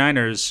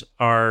 49ers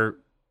are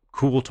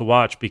cool to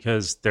watch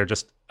because they're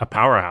just a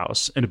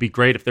powerhouse, and it'd be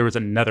great if there was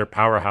another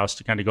powerhouse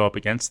to kind of go up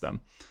against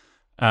them.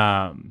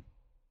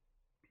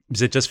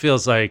 Because it just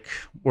feels like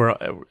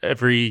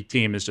every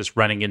team is just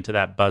running into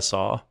that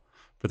buzzsaw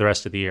for the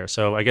rest of the year.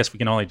 So I guess we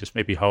can only just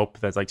maybe hope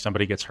that like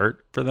somebody gets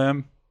hurt for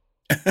them.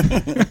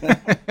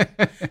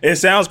 It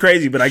sounds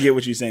crazy, but I get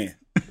what you're saying.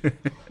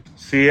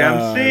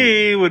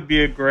 CMC would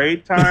be a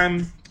great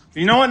time.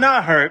 You know what?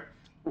 Not hurt.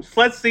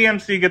 Let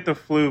CMC get the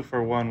flu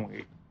for 1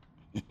 week.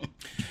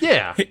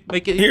 Yeah.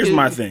 Here's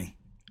my thing.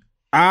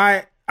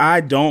 I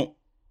don't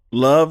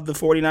love the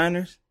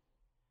 49ers,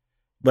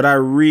 but I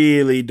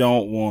really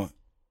don't want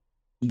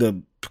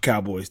the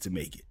Cowboys to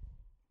make it.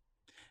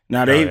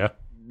 Now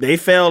they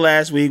fell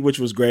last week, which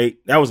was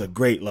great. That was a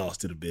great loss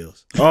to the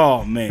Bills.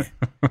 Oh man,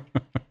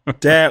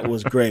 that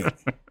was great.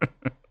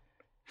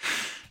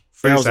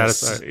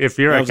 If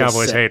you're a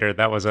Cowboys hater,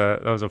 that was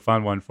a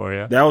fun one for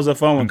you. That was a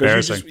fun one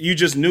because you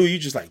just knew, you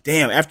just like,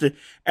 damn.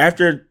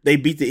 After they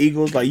beat the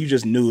Eagles, like you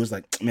just knew it was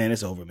like, man,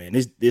 it's over, man.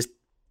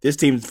 This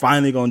team's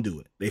finally gonna do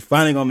it. They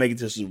finally gonna make it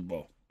to the Super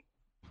Bowl.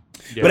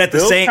 Yeah, but at the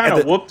same time,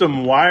 kind of whooped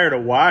them wire to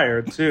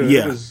wire too.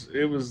 Yeah.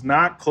 It was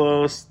not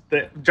close.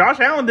 Josh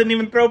Allen didn't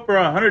even throw for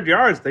 100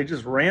 yards. They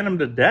just ran him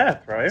to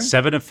death, right?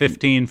 7 of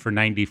 15 for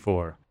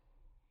 94.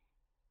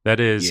 That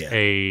is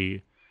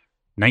a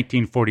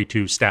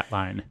 1942 stat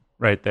line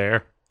right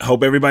there.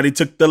 Hope everybody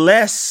took the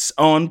less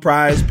on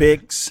Prize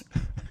Picks.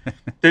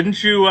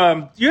 Didn't you?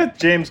 You had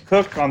James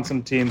Cook on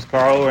some teams,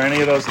 Carl. Were any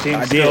of those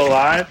teams still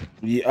alive?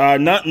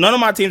 None of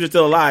my teams are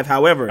still alive.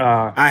 However,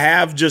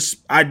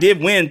 I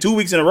did win 2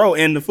 weeks in a row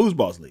in the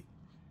Foosballs League.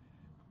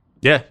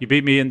 Yeah, you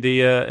beat me in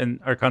the in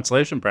our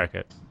consolation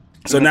bracket.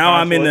 So now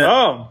I'm in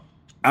the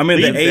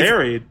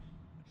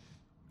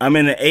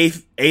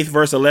eighth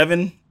versus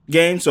 11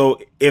 game. So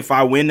if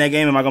I win that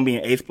game, am I going to be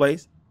in 8th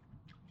place?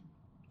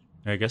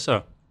 I guess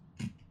so.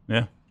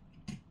 Yeah.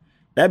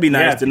 That'd be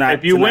nice to not.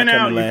 If you win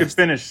out, you could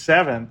finish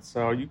 7th,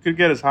 so you could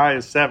get as high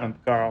as 7th,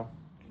 Carl.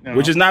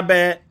 Which is not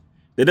bad.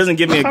 It doesn't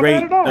give me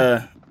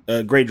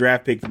a great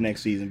draft pick for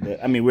next season,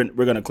 but I mean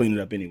we're going to clean it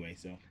up anyway.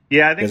 So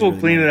yeah, I think we'll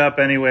clean it up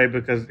anyway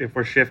because if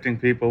we're shifting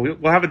people,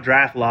 we'll have a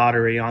draft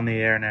lottery on the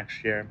air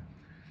next year,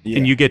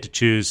 and you get to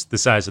choose the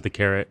size of the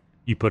carrot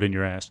you put in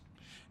your ass.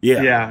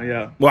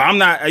 Yeah. Well, I'm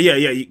not.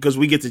 Because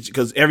we get to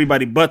because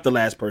everybody but the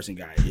last person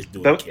guy is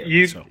doing the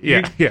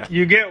carrot.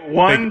 You get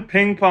one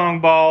ping pong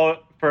ball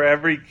for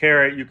every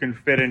carrot you can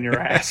fit in your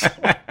ass.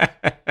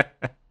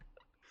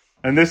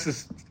 And this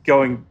is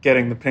getting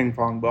the ping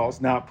pong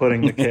balls, not putting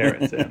the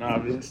carrots in,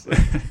 obviously.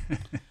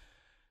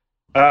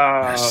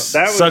 That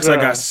sucks. I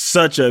got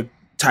such a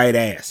tight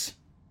ass.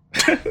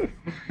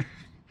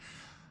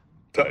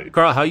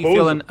 Carl, how are you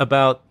feeling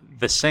about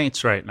the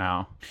Saints right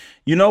now?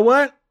 You know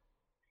what?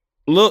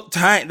 Look,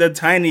 the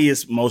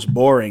tiniest, most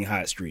boring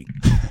hot streak.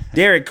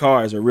 Derek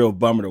Carr is a real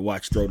bummer to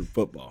watch throw the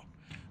football.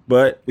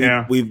 But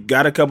we've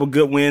got a couple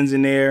good wins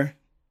in there,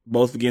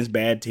 both against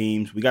bad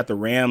teams. We got the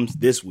Rams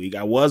this week.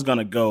 I was going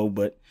to go,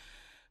 but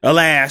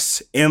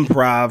alas,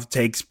 improv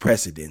takes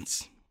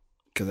precedence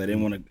because I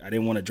didn't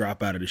want to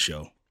drop out of the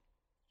show.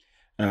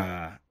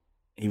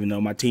 Even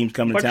though my team's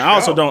coming to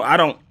town. I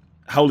don't,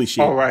 holy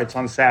shit. Oh, right. It's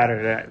on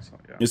Saturday. So,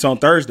 It's on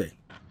Thursday.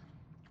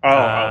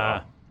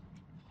 What?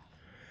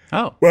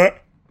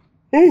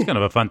 It's kind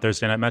of a fun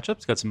Thursday night matchup.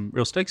 It's got some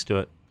real stakes to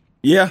it.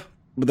 Yeah,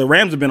 but the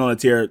Rams have been on a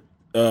tear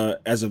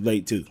as of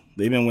late too.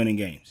 They've been winning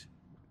games.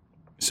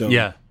 So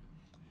yeah,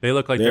 they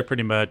look like they're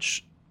pretty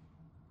much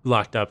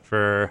locked up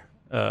for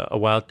a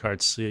wild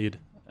card seed.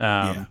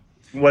 What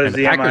does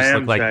the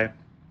MIM say?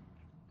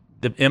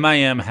 The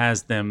MIM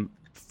has them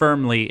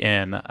firmly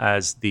in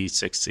as the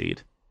 6th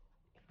seed.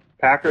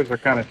 Packers are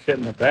kind of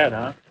shitting the bed,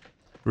 huh?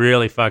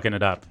 Really fucking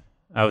it up.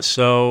 I was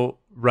so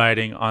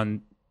riding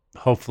on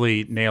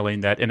hopefully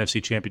nailing that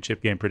NFC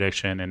Championship game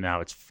prediction, and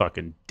now it's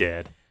fucking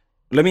dead.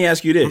 Let me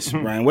ask you this,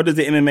 Ryan. What does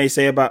the MMA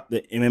say about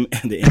the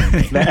MMA? The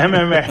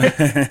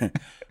MMA.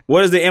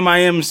 What does the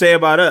MIM say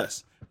about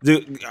us?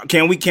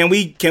 Can we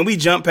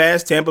jump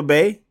past Tampa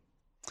Bay?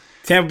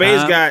 Tampa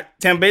Bay's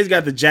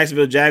got the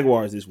Jacksonville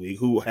Jaguars this week,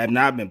 who have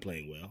not been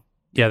playing well.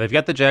 Yeah, they've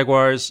got the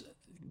Jaguars.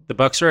 The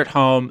Bucs are at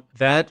home.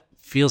 That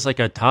feels like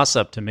a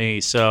toss-up to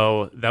me.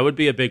 So that would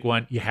be a big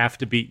one. You have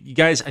to be. You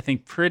guys, I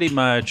think, pretty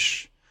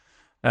much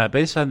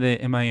based on the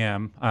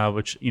MIM,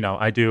 which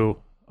I do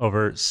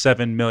over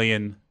 7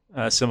 million.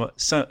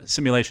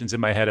 Simulations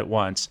in my head at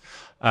once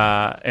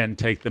and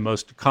take the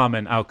most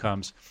common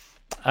outcomes.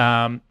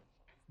 The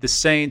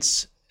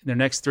Saints, their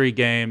next 3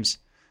 games.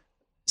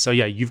 So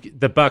yeah,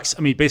 the Bucs.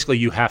 I mean, basically,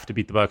 you have to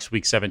beat the Bucs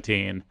week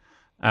 17,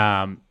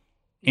 and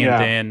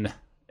then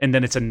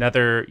it's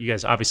another. You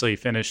guys obviously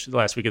finished the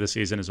last week of the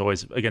season is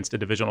always against a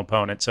divisional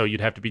opponent, so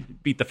you'd have to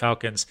beat the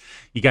Falcons.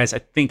 You guys, I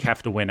think,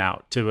 have to win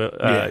out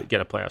to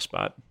get a playoff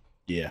spot.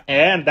 Yeah.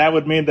 And that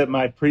would mean that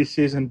my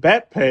preseason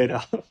bet paid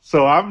off.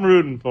 So I'm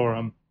rooting for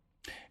them.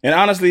 And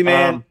honestly,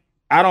 man,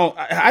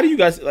 How do you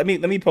guys? Let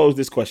me pose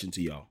this question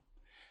to y'all.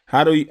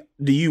 How do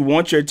you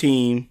want your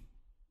team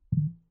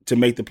to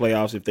make the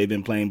playoffs if they've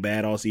been playing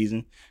bad all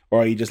season,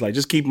 or are you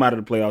just keep them out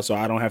of the playoffs so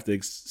I don't have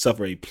to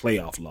suffer a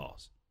playoff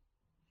loss?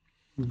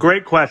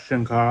 Great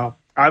question, Carl.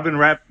 I've been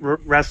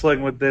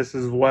wrestling with this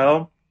as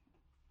well.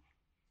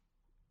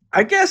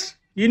 I guess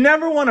you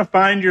never want to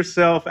find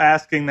yourself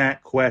asking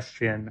that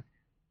question.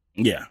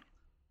 Yeah.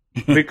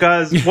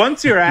 Because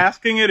once you're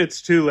asking it,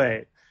 it's too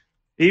late.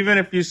 Even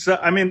if you,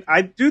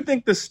 I do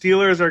think the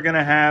Steelers are going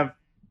to have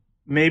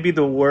maybe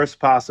the worst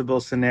possible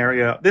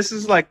scenario. This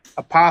is like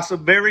a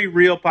very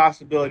real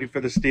possibility for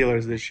the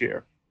Steelers this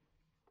year.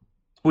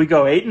 We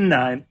go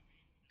 8-9.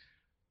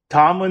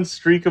 Tomlin's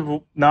streak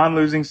of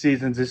non-losing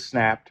seasons is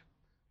snapped.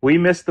 We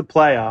miss the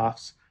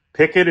playoffs.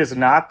 Pickett is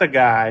not the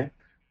guy.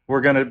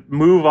 We're going to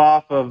move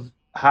off of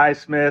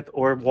Highsmith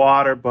or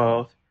Watt or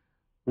both.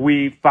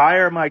 We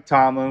fire Mike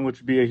Tomlin, which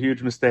would be a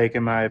huge mistake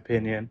in my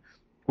opinion.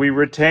 We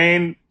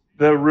retain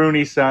the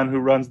Rooney son who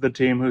runs the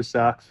team who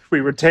sucks. We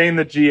retain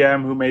the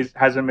GM who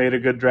hasn't made a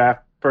good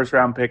draft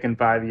first-round pick in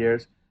 5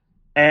 years.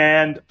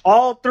 And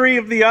all three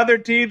of the other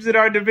teams in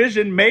our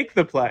division make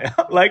the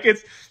playoff. Like,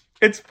 it's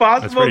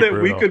possible that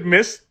brutal. We could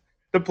miss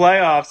the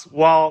playoffs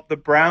while the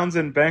Browns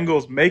and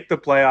Bengals make the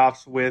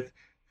playoffs with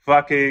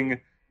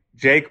fucking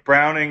Jake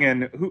Browning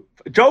and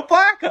Joe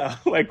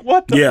Flacco. Like,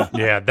 what the fuck?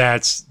 Yeah,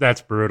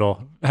 that's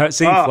brutal.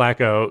 Seeing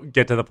Flacco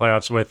get to the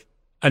playoffs with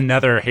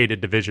another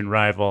hated division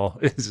rival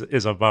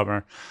is a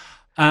bummer.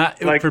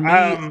 For me,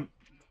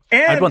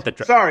 I'd want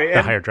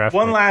the higher draft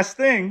one pick. Last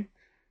thing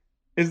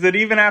is that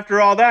even after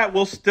all that,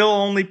 we'll still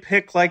only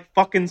pick like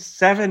fucking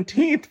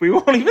 17th. We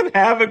won't even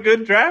have a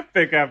good draft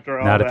pick after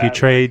all that. Not if you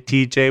trade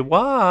TJ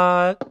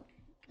Watt,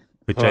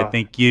 which I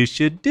think you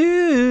should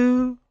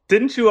do.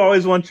 Didn't you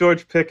always want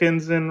George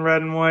Pickens in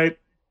red and white?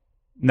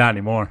 Not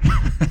anymore.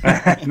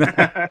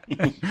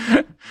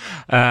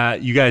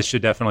 You guys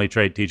should definitely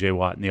trade TJ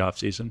Watt in the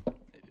offseason.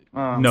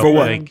 No, for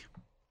what?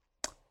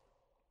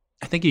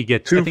 I think you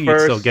get. I think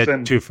you'd still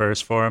get 2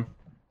 firsts for him.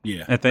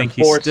 Yeah, I think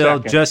he's still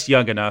just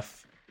young enough.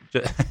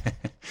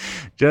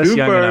 Just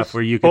young enough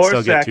where you could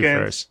still get 2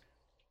 firsts.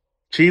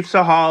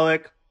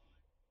 Chiefsaholic.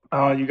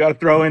 Oh, you got to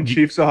throw in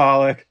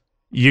Chiefsaholic.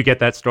 You get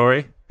that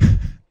story?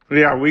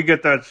 Yeah, we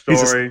get that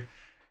story.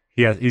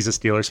 He's a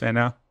Steelers fan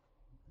now.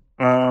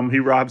 He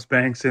robs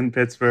banks in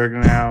Pittsburgh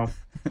now.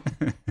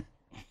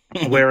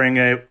 He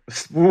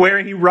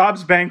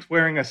robs banks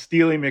wearing a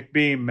Steely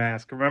McBeam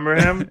mask. Remember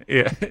him?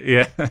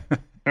 Yeah.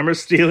 Remember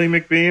Steely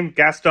McBeam?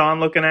 Gaston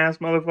looking ass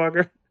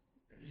motherfucker?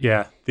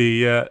 Yeah.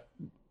 The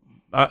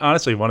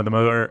honestly one of the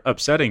more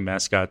upsetting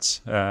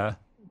mascots, and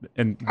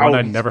one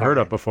I'd never heard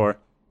of before.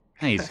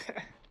 Nice.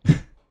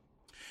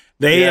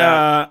 They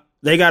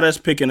got us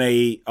picking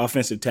a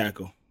offensive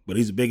tackle, but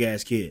he's a big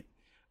ass kid.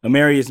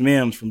 Amarius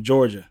Mims from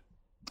Georgia.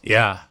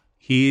 Yeah,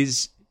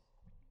 he's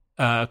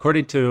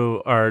according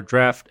to our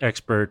draft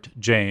expert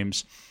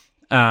James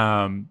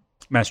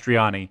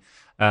Mastriani.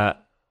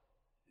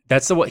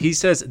 That's what he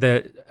says.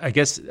 That I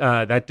guess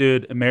that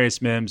dude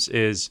Amarius Mims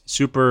is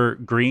super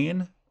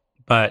green,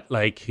 but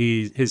like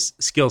his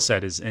skill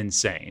set is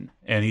insane,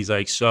 and he's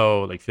like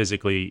so like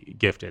physically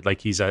gifted.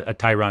 Like he's a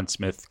Tyron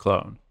Smith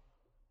clone.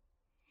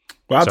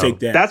 Well, I'll take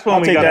that. That's what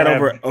I'll take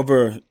that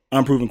over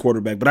unproven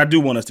quarterback. But I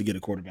do want us to get a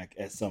quarterback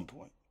at some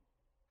point.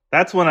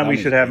 That's when we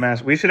should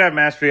have we should have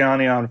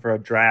Mastriani on for a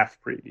draft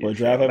preview. For a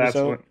draft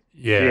episode?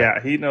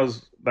 Yeah, he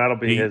knows that'll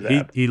be his.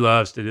 He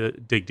loves to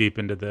dig deep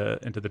into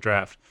the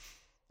draft.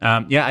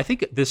 I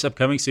think this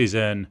upcoming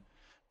season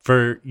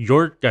for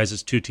your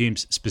guys' 2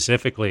 teams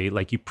specifically,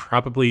 like you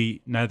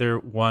probably neither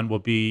one will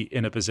be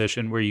in a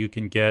position where you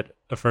can get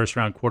a first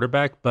round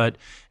quarterback, but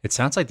it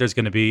sounds like there's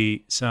going to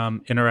be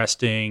some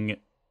interesting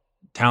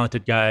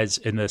talented guys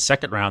in the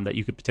second round that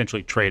you could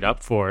potentially trade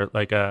up for,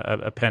 like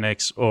a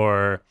Penix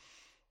or,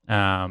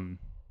 I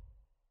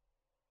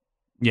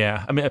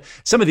mean,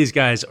 some of these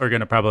guys are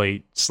going to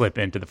probably slip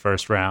into the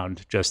first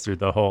round just through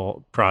the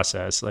whole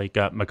process, like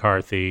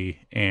McCarthy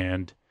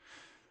and.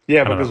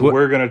 Yeah, because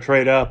we're going to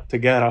trade up to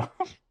get him.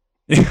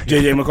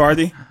 JJ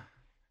McCarthy.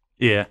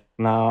 Yeah.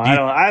 No, I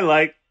don't. I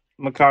like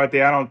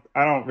McCarthy. I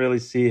don't really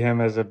see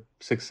him as a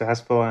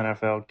successful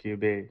NFL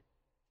QB.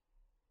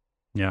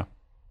 Yeah.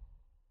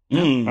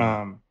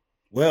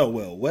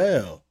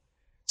 Well.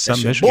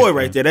 That's your boy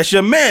right there. That's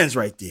your man's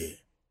right there.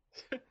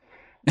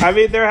 I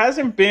mean, there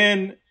hasn't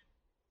been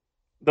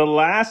the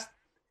last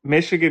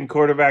Michigan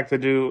quarterback to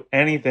do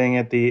anything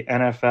at the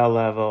NFL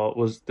level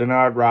was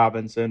Denard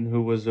Robinson,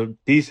 who was a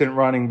decent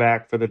running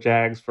back for the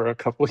Jags for a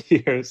couple of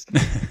years.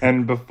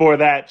 And before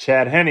that,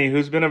 Chad Henne,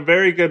 who's been a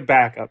very good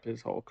backup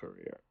his whole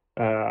career.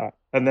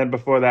 And then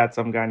before that,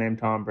 some guy named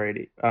Tom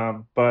Brady.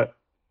 But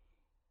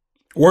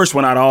worst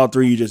one out of all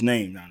 3 you just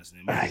named, honestly.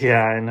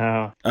 Yeah, I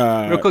know.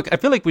 Real quick, I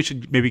feel like we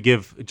should maybe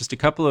give just a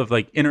couple of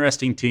like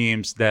interesting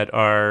teams that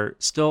are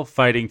still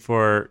fighting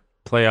for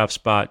playoff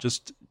spot.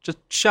 Just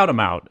shout them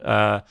out.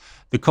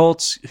 The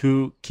Colts,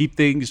 who keep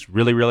things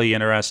really, really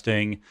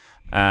interesting.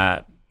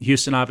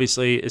 Houston,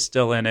 obviously, is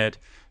still in it.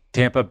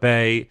 Tampa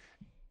Bay.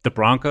 the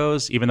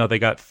Broncos, even though they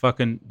got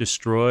fucking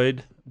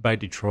destroyed by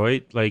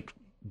Detroit, like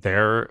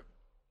they're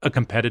a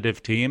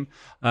competitive team.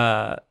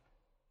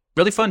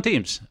 Really fun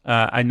teams.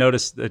 I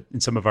noticed that in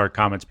some of our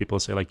comments, people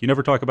say like, "You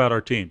never talk about our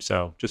team."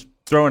 So just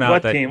throwing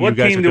out that you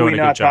guys are doing a good job. What team do we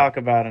not talk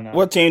about enough?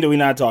 What team do we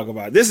not talk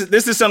about? This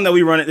is something that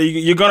we run.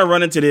 You're going to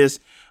run into this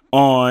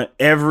on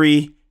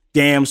every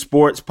damn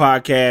sports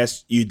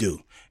podcast you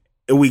do.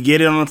 We get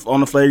it on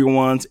the flagrant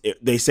ones.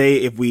 They say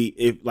if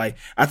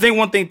I think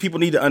one thing people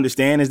need to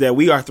understand is that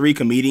we are 3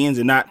 comedians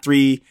and not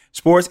 3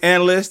 sports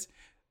analysts,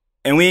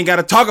 and we ain't got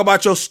to talk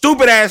about your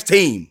stupid ass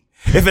team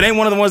if it ain't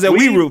one of the ones that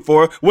we root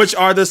for, which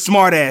are the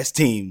smart ass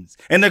teams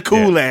and the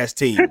cool ass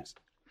teams.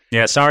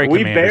 Yeah, sorry,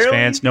 Commanders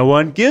fans. No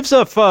one gives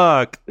a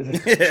fuck.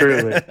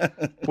 Truly.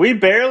 We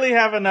barely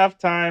have enough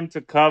time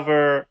to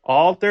cover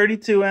all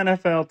 32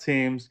 NFL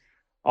teams,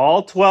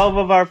 all 12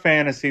 of our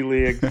fantasy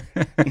leagues,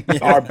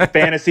 our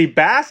fantasy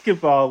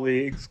basketball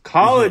leagues,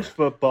 college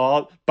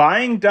football,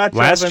 buying Dutch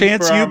Last ovens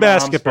Chance for U our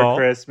basketball moms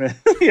for Christmas.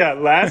 Yeah,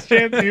 Last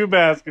Chance U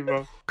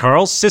basketball.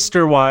 Carl's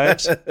sister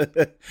wives.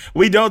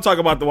 We don't talk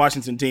about the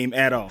Washington team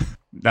at all.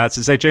 Not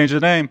since they changed the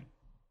name.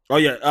 Oh,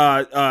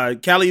 yeah.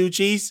 Callie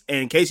Uchis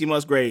and Casey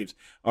Musgraves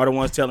are the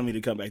ones telling me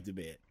to come back to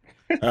bed.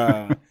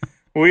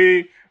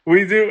 We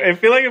do. I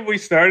feel like if we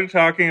started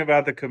talking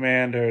about the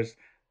Commanders,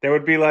 there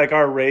would be like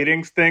our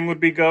ratings thing would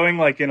be going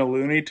like in a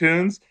Looney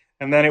Tunes,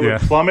 and then it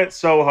would plummet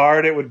so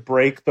hard it would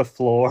break the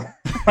floor.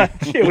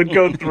 Like it would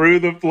go through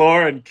the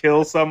floor and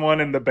kill someone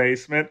in the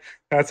basement.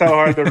 That's how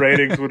hard the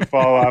ratings would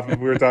fall off if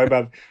we were talking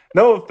about it.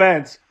 No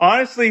offense.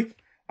 Honestly,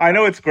 I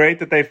know it's great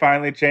that they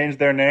finally changed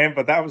their name,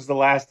 but that was the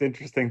last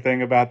interesting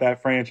thing about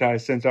that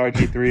franchise since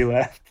RG3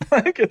 left.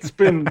 Like it's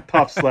been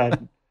tough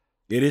sledding.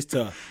 It is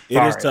tough.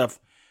 It is tough.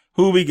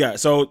 Who we got?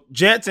 So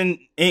Jets and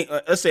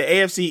let's say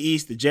AFC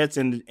East, the Jets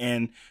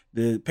and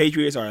the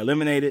Patriots are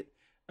eliminated.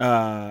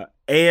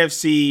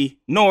 AFC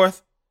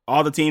North,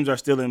 all the teams are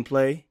still in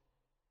play.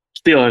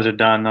 Steelers are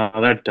done, though.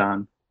 They're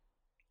done.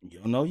 You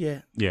don't know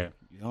yet. Yeah.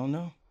 You don't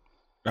know.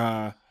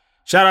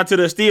 Shout out to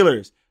the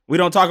Steelers. We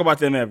don't talk about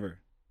them ever.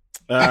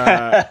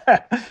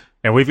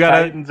 And we've got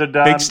Titans a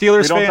big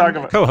Steelers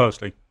fan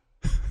co-hosting.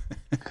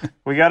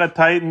 We got a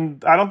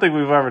Titan. I don't think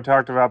we've ever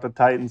talked about the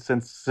Titans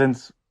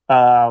since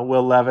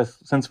Will Levis,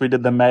 since we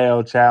did the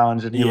Mayo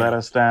Challenge and he let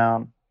us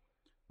down.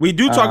 We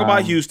do talk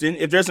about Houston.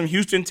 If there's some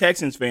Houston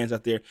Texans fans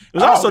out there. It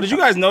was also, did you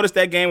guys notice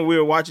that game where we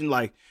were watching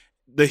like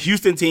the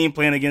Houston team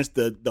playing against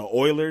the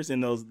Oilers,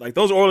 and those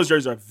Oilers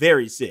jerseys are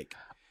very sick.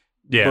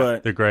 Yeah,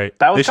 but they're great.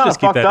 That was kind of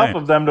fucked up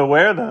of them to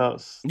wear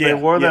those. Yeah, they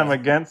wore them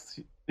against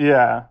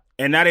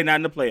and now they're not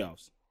in the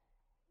playoffs.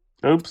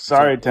 Oops,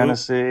 sorry,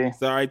 Tennessee.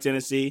 Sorry,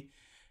 Tennessee.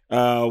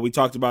 We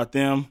talked about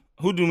them.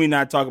 Who do we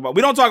not talk about?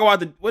 We don't talk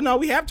about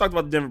we have talked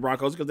about the Denver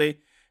Broncos because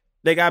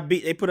they got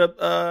beat. They put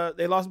up.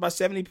 They lost by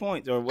 70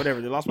 points or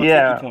whatever. They lost by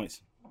 50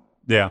 points.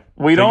 Yeah,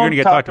 we don't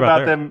talk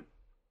about them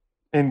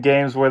in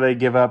games where they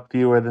give up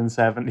fewer than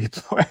 70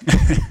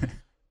 points.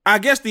 I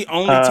guess the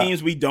only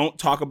teams we don't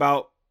talk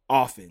about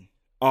often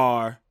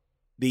are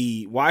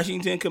the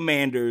Washington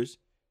Commanders,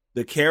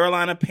 the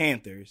Carolina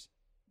Panthers,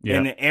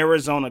 and the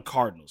Arizona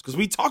Cardinals, because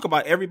we talk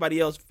about everybody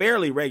else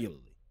fairly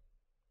regularly.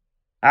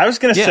 I was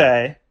going to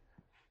say,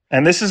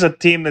 and this is a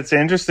team that's an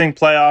interesting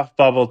playoff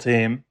bubble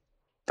team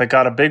that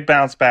got a big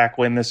bounce back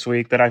win this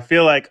week that I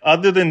feel like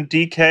other than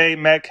DK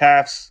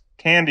Metcalf's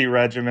candy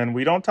regimen,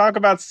 we don't talk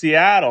about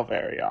Seattle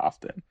very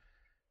often.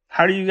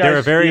 How do you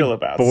guys feel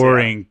about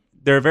boring? Seattle?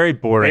 They're a very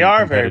boring,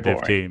 competitive very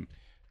boring team.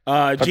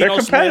 But they're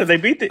competitive. They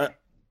beat the...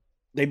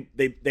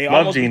 They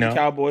almost beat the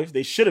Cowboys.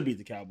 They should have beat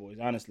the Cowboys,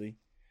 honestly.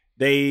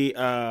 They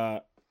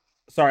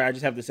sorry, I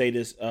just have to say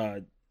this.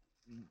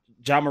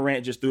 John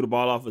Morant just threw the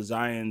ball off of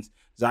Zion's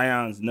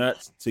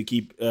nuts to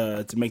keep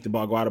to make the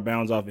ball go out of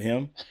bounds off of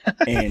him,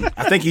 and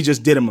I think he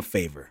just did him a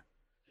favor.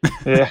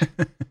 Yeah,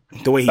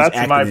 the way he's that's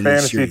acting my in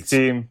fantasy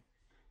team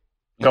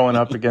going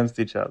up against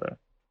each other.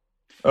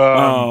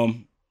 Well,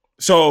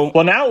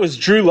 now it was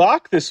Drew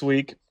Lock this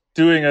week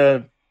doing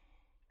a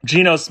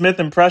Geno Smith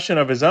impression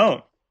of his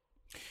own.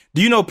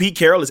 Do you know Pete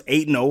Carroll is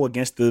 8-0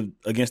 against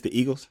the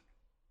Eagles?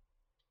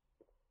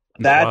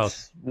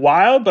 That's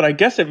wild, but I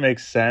guess it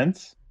makes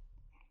sense.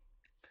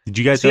 Did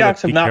you guys know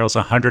that Pete Carroll's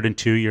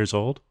 102 years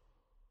old?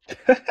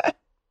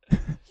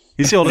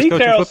 He's the oldest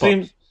coach in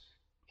football.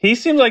 He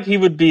seems like he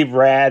would be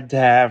rad to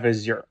have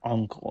as your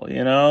uncle,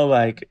 you know?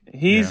 Like,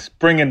 he's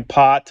bringing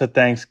pot to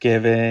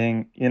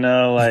Thanksgiving, you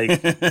know? Like,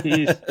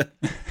 he's...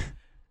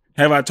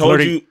 Have I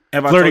told you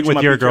my Pete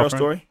Carroll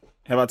story?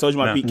 Have I told you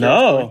my Pete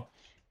Carroll story? No,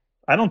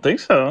 I don't think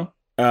so.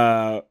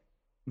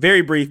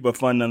 Very brief, but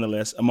fun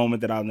nonetheless. A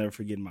moment that I'll never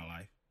forget in my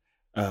life.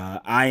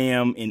 I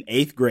am in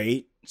 8th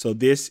grade. So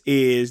this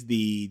is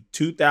the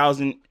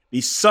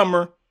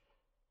summer.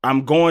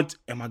 Am I going to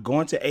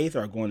 8th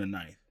or going to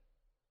 9th?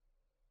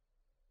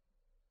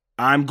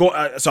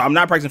 So I'm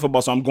not practicing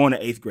football, so I'm going to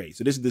 8th grade.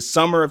 So this is the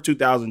summer of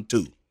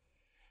 2002.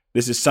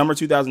 This is summer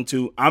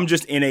 2002. I'm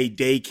just in a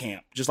day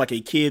camp, just like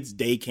a kid's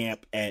day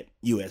camp at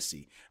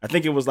USC. I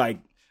think it was like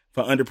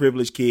for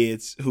underprivileged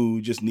kids who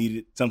just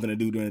needed something to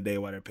do during the day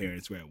while their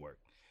parents were at work.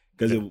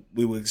 because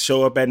we would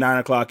show up at 9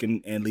 o'clock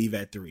and leave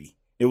at 3.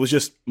 It was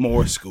just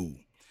more school.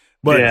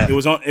 But it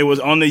was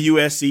on the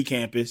USC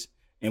campus,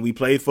 and we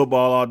played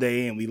football all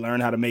day, and we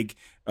learned how to make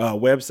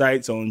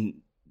websites on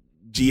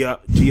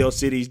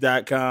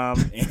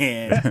geocities.com,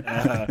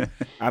 and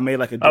I made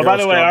like a. Oh, by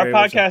the way, our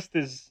podcast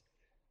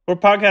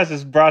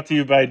is brought to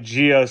you by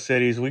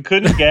GeoCities. We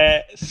couldn't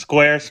get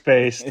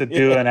Squarespace to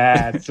do an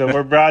ad, so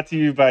we're brought to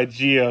you by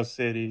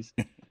GeoCities.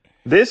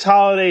 This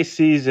holiday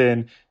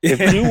season, if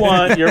you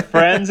want your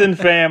friends and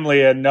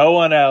family and no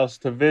one else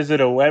to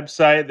visit a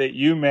website that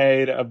you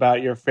made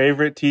about your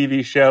favorite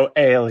TV show,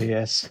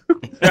 Alias,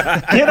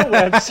 get a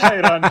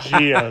website on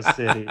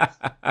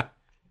GeoCities.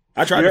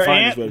 I tried to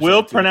find this website.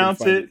 We'll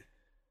pronounce it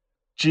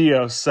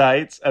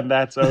GeoSites, and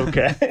that's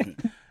okay.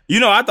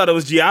 I thought it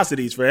was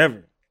GeoCities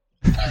forever.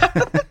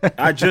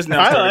 I just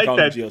now started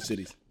calling it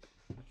GeoCities.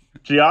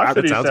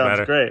 GeoCities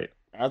sounds great.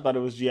 I thought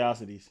it was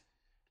GeoCities.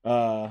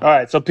 All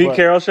right, so Pete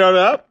Carroll showed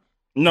up?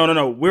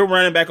 No. We're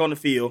running back on the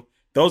field.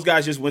 Those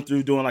guys just went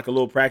through doing like a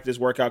little practice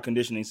workout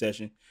conditioning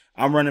session.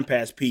 I'm running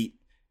past Pete.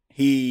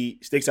 He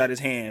sticks out his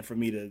hand for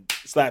me to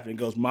slap it and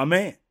goes, "My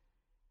man."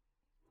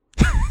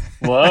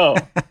 Whoa.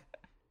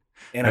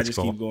 And I just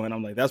keep going.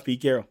 I'm like, that's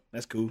Pete Carroll.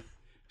 That's cool.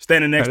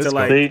 Standing next to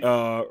like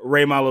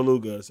Ray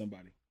Malaluga or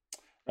somebody.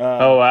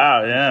 Oh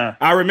wow, yeah.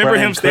 I remember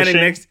him standing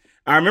next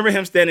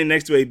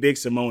to a big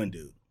Samoan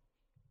dude.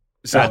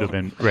 So, that would have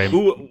been Ray.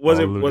 Who was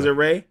it? Was it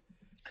Ray?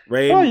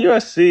 Ray. Well,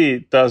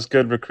 USC does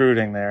good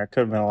recruiting there. It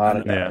could have been a lot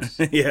of guys.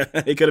 Yeah,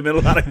 it could have been a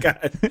lot of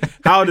guys.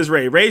 How old is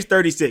Ray? Ray's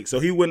 36, so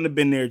he wouldn't have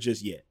been there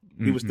just yet.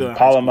 He was still in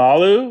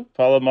Palomalu. It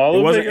wasn't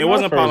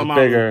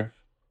Palomalu.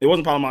 It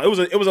wasn't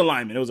Palomalu. It was a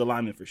lineman. It was a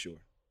lineman for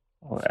sure.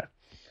 Okay.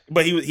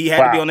 But he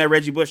had to be on that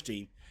Reggie Bush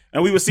team,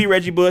 and we would see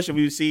Reggie Bush and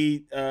we would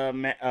see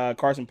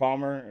Carson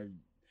Palmer.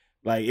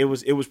 Like it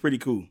was pretty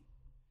cool.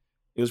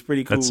 It was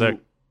pretty cool. That's sick.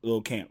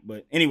 Little camp.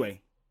 But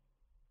anyway,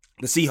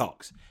 the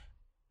Seahawks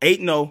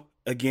 8-0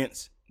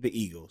 against the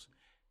Eagles.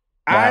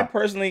 Wow.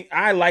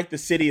 I like the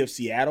city of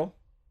Seattle.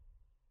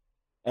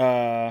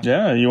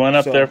 Yeah, you went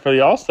up there for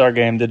the All-Star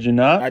game, did you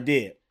not? I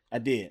did. I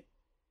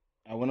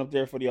went up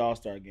there for the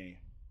All-Star game.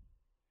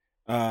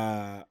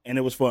 And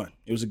it was fun.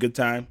 It was a good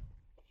time.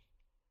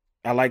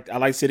 I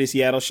like City of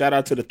Seattle. Shout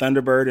out to the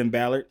Thunderbird in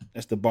Ballard.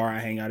 That's the bar I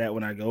hang out at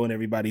when I go, and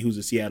everybody who's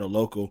a Seattle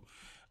local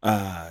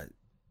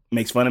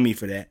makes fun of me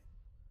for that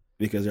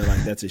because they're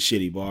like, that's a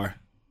shitty bar.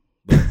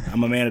 But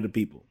I'm a man of the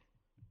people.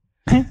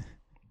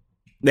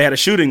 They had a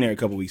shooting there a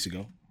couple weeks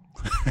ago.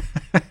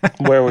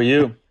 Where were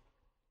you?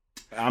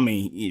 I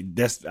mean,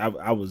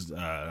 I was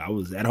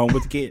at home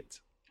with the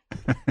kids.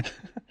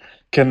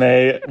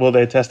 Will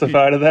they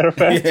testify to that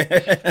effect?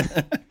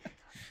 Yeah.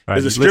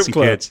 Right, there's a strip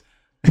club. Kids.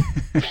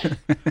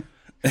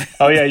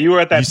 Oh yeah, you were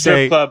at that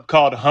strip club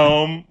called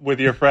Home with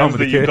your friends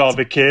that you call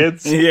the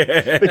kids.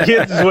 Yeah, the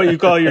kids is what you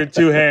call your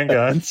two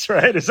handguns,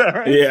 right? Is that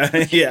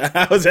right? Yeah.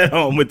 I was at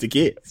home with the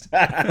kids.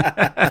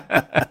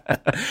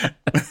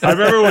 I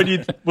remember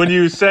when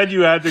you said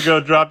you had to go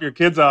drop your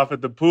kids off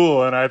at the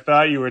pool, and I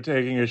thought you were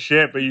taking a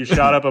shit, but you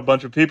shot up a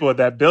bunch of people at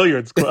that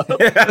billiards club.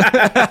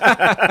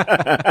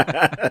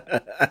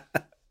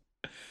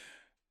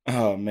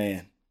 Oh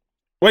man.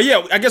 Well,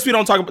 yeah. I guess we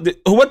don't talk about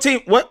what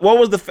team. What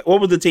was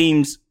the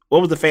team's? What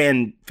was the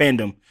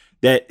fandom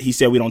that he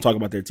said we don't talk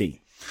about their team?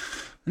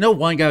 I know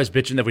one guy was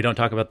bitching that we don't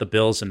talk about the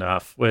Bills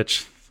enough,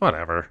 which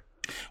whatever.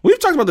 We've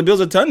talked about the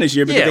Bills a ton this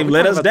year because they've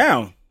let us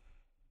down.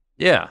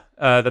 Yeah,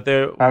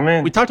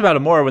 we talked about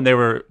it more when they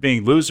were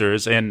being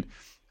losers, and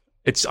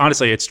it's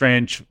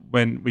strange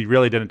when we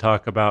really didn't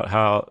talk about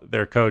how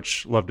their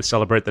coach loved to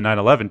celebrate the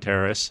 9/11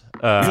 terrorists.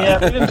 Yeah,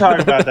 we didn't talk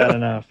about that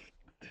enough.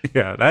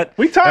 Yeah,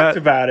 we talked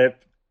about it,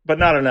 but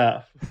not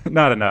enough.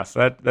 Not enough.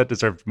 That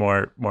deserved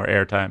more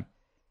airtime.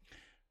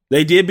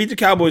 They did beat the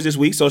Cowboys this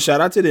week, so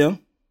shout out to them.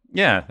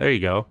 Yeah, there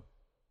you go.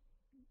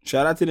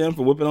 Shout out to them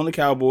for whipping on the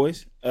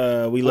Cowboys.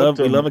 We love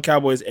a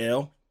Cowboys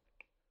L.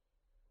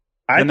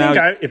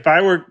 If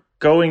I were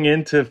going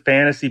into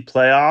fantasy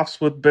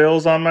playoffs with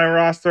Bills on my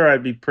roster,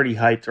 I'd be pretty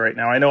hyped right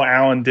now. I know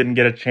Allen didn't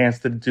get a chance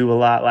to do a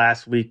lot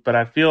last week, but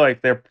I feel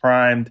like they're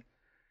primed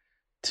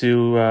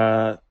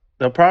to.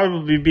 They'll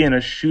probably be in a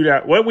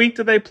shootout. What week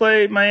do they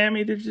play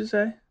Miami? Did you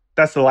say?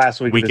 That's the last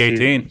week. Week of the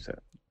 18. Season, so.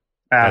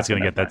 That's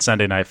going to get that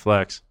Sunday night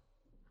flex.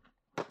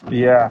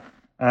 Yeah.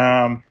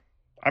 All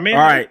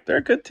right. They're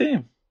a good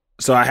team.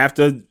 So I have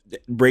to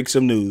break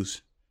some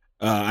news.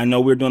 I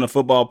know we're doing a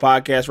football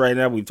podcast right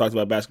now. We've talked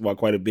about basketball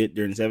quite a bit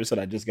during this episode.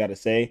 I just got to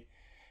say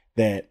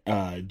that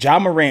Ja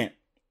Morant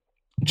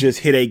just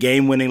hit a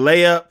game-winning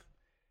layup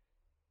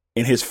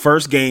in his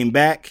first game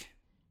back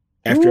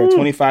after a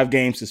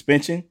 25-game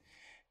suspension.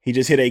 He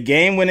just hit a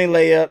game-winning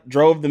layup,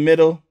 drove the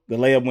middle. The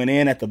layup went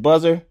in at the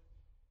buzzer.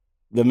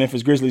 The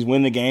Memphis Grizzlies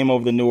win the game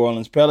over the New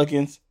Orleans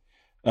Pelicans.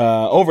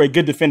 Over a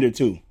good defender,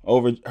 too,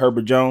 over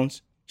Herbert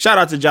Jones. Shout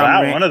out to Ja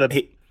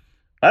Morant.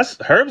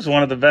 Herb's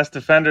one of the best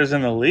defenders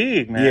in the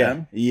league,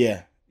 man.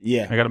 Yeah.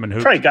 I got him in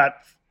hoops.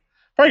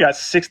 Probably got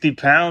 60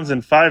 pounds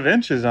and 5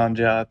 inches on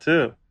Ja,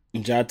 too.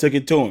 And Ja took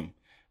it to him.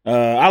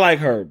 I like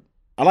Herb.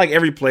 I like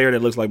every player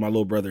that looks like my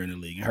little brother in the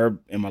league. Her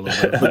and my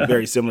little brother look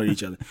very similar to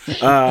each other.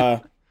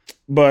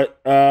 But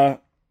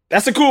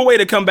that's a cool way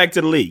to come back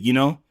to the league. You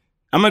know,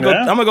 I'm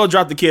gonna go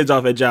drop the kids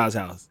off at John's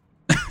house.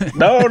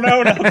 No.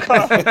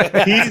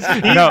 He's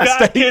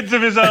got kids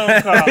of his own.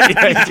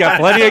 Yeah, he's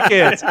got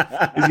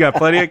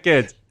plenty of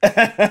kids.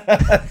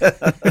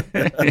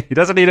 He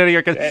doesn't need any of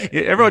your kids.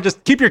 Everyone,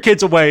 just keep your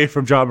kids away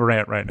from John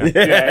Morant right now.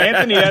 Yeah,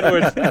 Anthony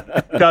Edwards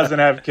doesn't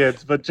have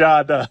kids, but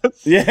Ja does.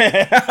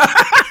 Yeah.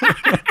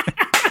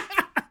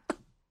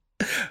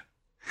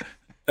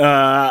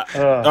 All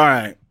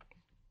right.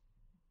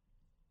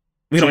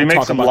 Should we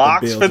make some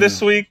locks for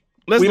this week?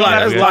 Let's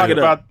talk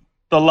about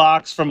the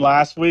locks from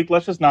last week.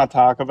 Let's just not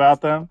talk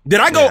about them. Did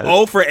I go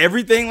 0 for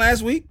everything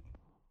last week?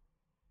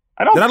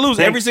 Did I lose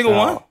every single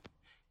one?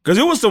 Because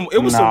it was some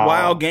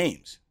wild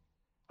games.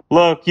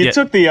 Look, you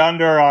took the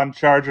under on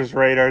Chargers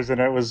Raiders, and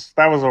that was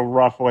a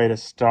rough way to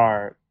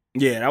start.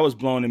 Yeah, that was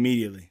blown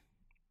immediately.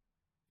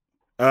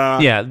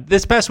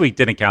 This past week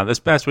didn't count. This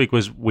past week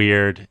was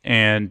weird,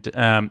 and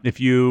if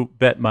you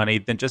bet money,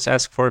 then just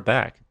ask for it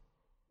back.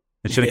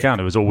 It shouldn't count.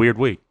 It was a weird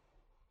week.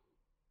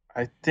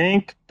 I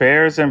think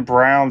Bears and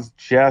Browns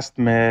just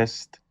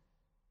missed.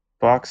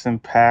 Bucks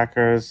and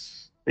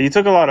Packers. You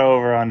took a lot of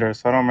over-under,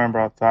 so I don't remember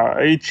off the top.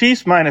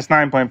 Chiefs minus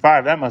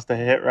 9.5. That must have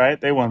hit, right?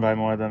 They won by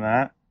more than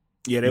that.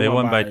 Yeah, they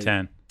won by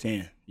 10.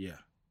 10, yeah.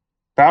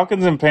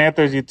 Falcons and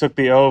Panthers, you took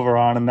the over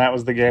on, and that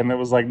was the game that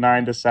was like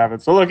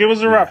 9-7. So, look, it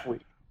was a rough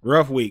week.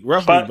 Rough week,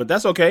 but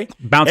that's okay.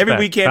 Every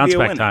week can't be a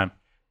winner. Time.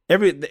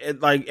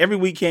 Every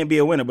week can't be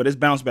a winner, but it's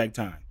bounce back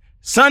time.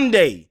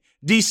 Sunday,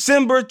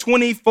 December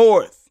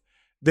 24th.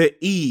 The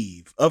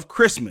eve of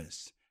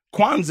Christmas,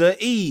 Kwanzaa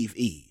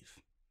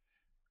Eve.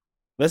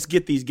 Let's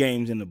get these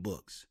games in the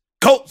books.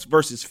 Colts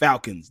versus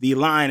Falcons. The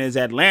line is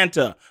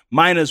Atlanta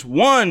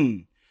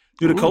 -1.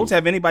 Do the Colts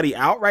have anybody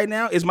out right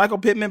now? Is Michael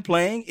Pittman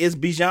playing? Is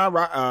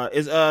Gardner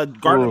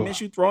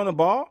Minshew throwing the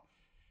ball?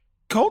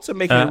 Colts are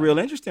making it real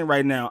interesting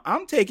right now.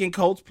 I'm taking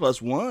Colts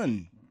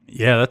 +1.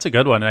 Yeah, that's a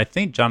good one. And I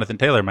think Jonathan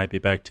Taylor might be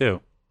back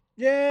too.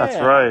 Yeah, that's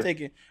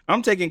right.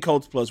 I'm taking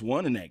Colts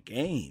 +1 in that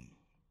game.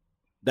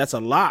 That's a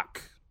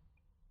lock.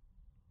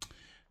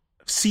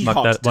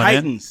 Seahawks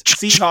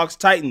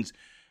Titans.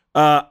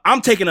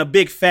 I'm taking a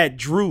big fat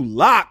Drew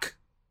lock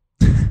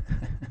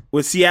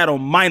with Seattle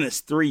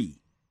 -3.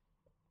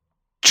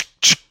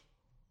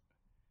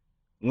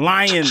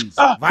 Lions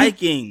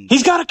Vikings.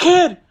 He's got a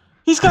kid.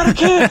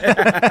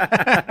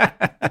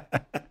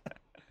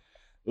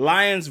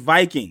 Lions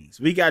Vikings.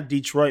 We got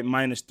Detroit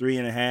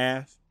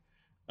 -3.5.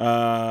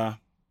 The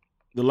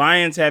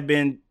Lions have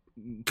been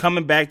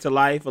coming back to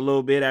life a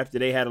little bit after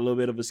they had a little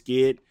bit of a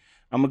skid.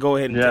 I'm going to go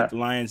ahead and take the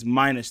Lions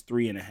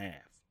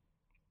 -3.5.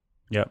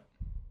 Yep.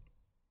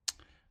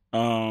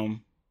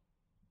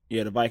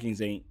 The Vikings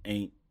ain't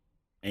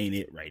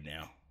it right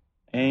now.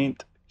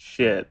 Ain't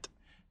shit.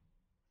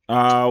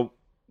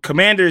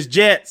 Commanders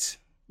Jets.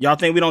 Y'all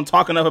think we don't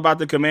talk enough about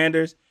the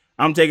Commanders?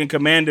 I'm taking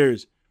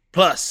Commanders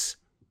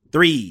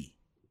 +3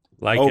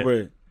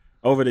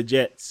 over the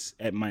Jets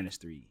at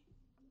 -3.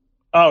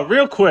 Oh,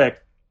 real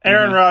quick.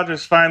 Aaron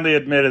Rodgers finally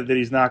admitted that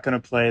he's not going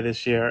to play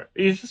this year.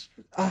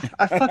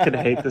 I fucking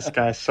hate this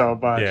guy so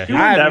much. Yeah. He's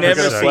never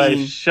going to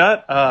play.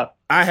 Shut up.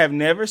 I have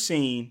never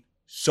seen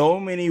so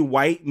many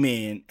white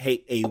men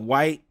hate a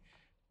white,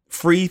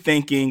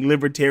 free-thinking,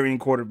 libertarian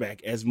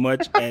quarterback as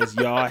much as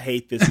y'all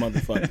hate this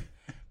motherfucker.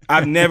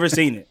 I've never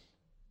seen it.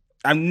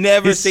 I've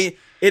never seen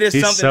it. Is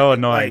he's something so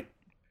annoying.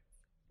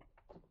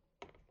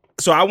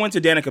 So I went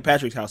to Danica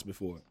Patrick's house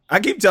before. I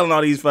keep telling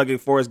all these fucking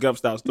Forrest Gump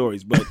style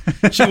stories, but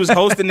she was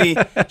hosting the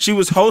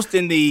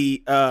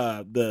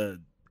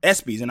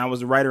ESPYs, and I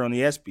was a writer on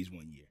the ESPYs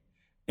one year.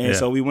 And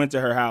so we went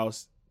to her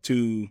house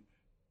to,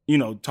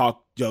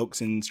 talk jokes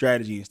and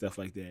strategy and stuff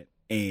like that.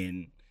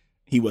 And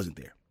he wasn't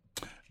there.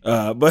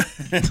 But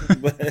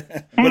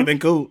would have been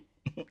cool.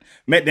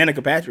 Met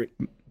Danica Patrick.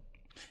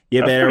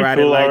 You better ride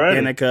it like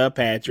Danica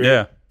Patrick.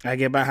 Yeah. I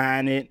get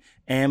behind it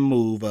and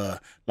move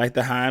like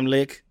the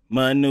Heimlich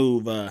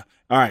maneuver.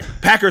 All right.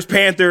 Packers,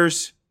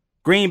 Panthers,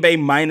 Green Bay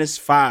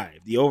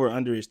 -5. The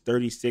over-under is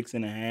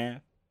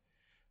 36.5.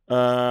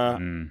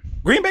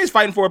 Green Bay's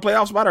fighting for a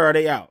playoff spot, or are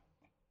they out?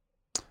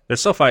 They're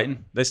still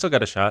fighting. They still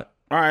got a shot.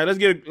 All right, let's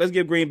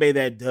give Green Bay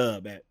that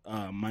dub at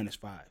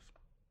 -5.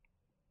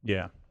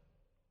 Yeah.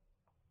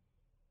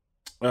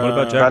 What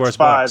about Jaguars? That's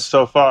 5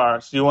 so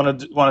far. So you want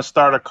to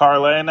start a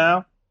parlay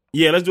now?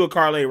 Yeah, let's do a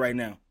parlay right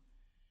now.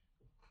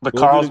 The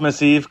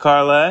Carlsmas Eve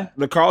parlay.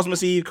 The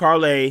Carlsmas Eve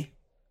parlay.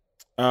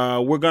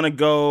 We're gonna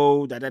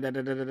go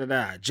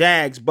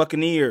Jags,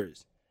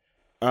 Buccaneers.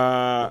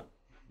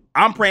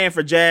 I'm praying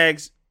for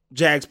Jags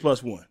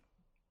 +1.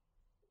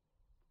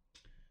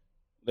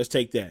 Let's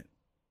take that.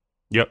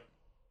 Yep.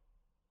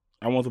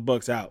 I want the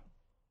Bucs out.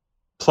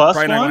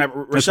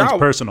 +1? This one's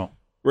personal.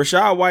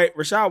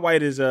 Rachaad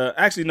White is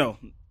actually no.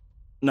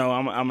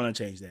 I'm gonna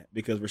change that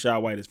because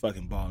Rachaad White is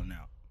fucking balling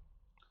out.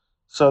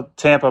 So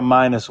Tampa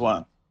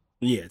 -1.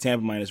 Yeah,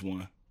 Tampa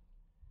 -1.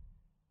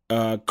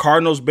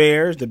 Cardinals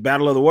Bears, the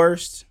battle of the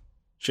worst.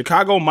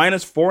 Chicago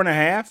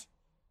 -4.5.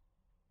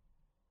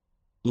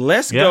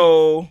 Let's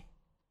go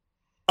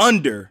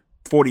under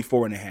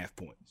 44.5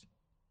 points.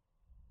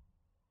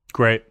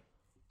 Great.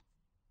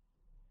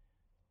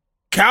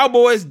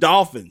 Cowboys,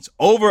 Dolphins,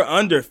 over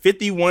under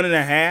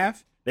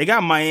 51.5. They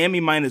got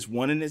Miami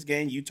 -1 in this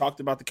game. You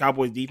talked about the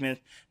Cowboys defense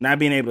not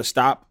being able to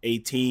stop a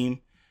team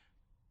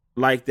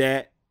like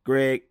that,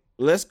 Greg.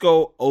 Let's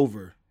go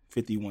over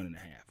 51.5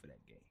 for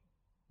that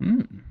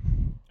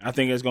game. I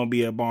think it's going to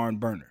be a barn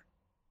burner.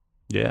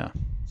 Yeah.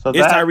 So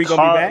is Tyreek going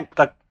to be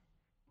back?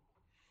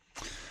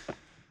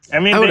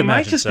 They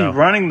might just be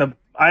running the.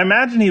 I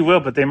imagine he will,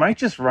 but they might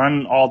just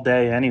run all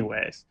day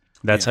anyways.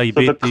 That's how you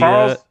beat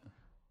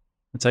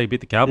that's how you beat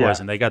the Cowboys,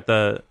 and they got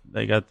the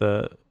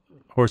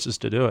horses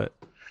to do it.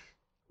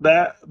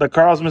 The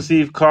Carl's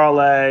Massive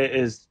parlay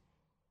is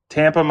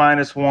Tampa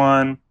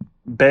 -1,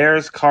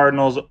 Bears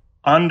Cardinals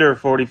under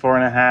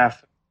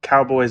 44.5,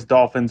 Cowboys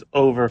Dolphins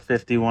over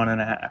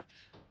 51.5.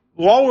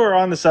 While we're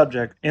on the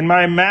subject, in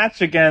my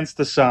match against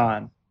the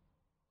Sun,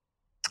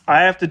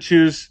 I have to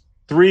choose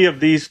 3 of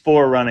these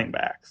 4 running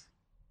backs.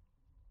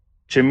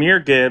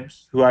 Jahmyr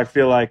Gibbs, who I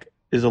feel like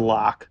is a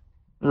lock.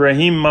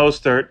 Raheem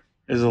Mostert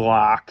is a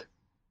lock.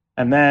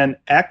 And then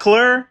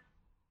Eckler,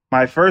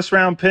 my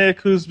first-round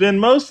pick, who's been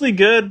mostly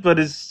good, but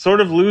is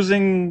sort of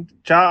losing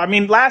job. I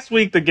mean, last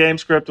week the game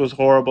script was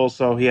horrible,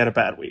 so he had a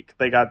bad week.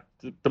 They got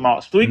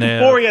demolished. The week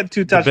before he had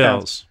 2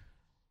 touchdowns.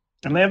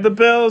 And they have the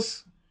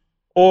Bills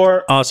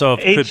or also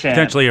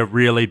potentially a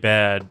really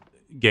bad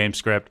game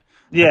script.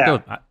 Yeah.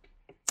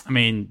 I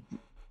mean,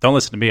 don't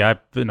listen to me. I've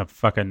been a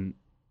fucking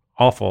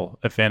awful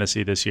at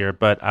fantasy this year,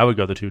 but I would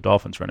go the 2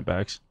 Dolphins running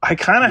backs. I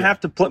kind of have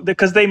to play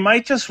because they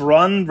might just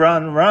run.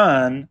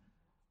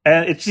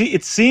 And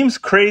it seems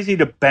crazy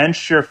to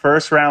bench your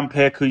first-round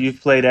pick who you've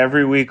played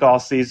every week all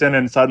season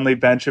and suddenly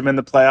bench him in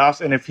the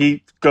playoffs. And if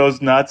he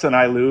goes nuts and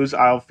I lose,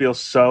 I'll feel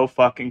so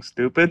fucking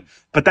stupid.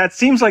 But that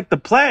seems like the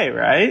play,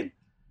 right?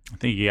 I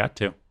think you got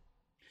to.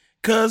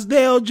 Cause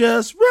they'll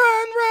just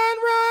run,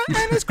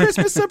 and it's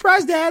Christmas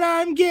surprise that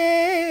I'm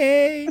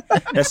gay.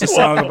 That's a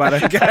song about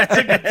a guy. That's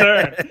a good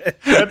turn.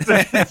 That's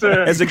a good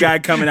turn. As a guy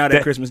coming out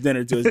at Christmas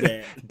dinner to his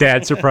dad.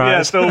 Dad surprise.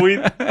 Yeah, so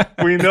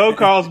we know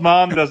Carl's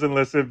mom doesning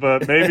listen,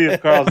 but maybe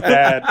if Carl's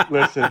dad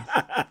listens.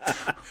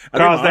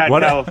 Carl's dad,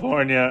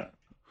 California.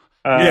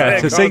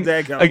 To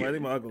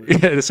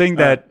sing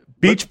that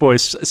Beach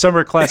Boys,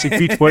 summer classic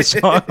Beach Boys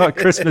song on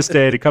Christmas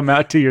Day to come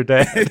out to your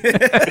dad.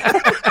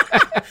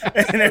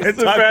 And they're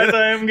surprised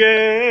I am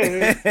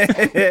gay.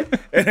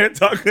 And they're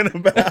talking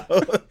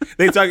about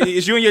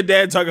it's you and your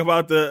dad talking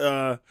about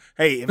the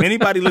hey, if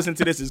anybody listening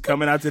to this is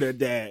coming out to their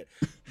dad,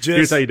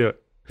 here's how you do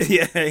it.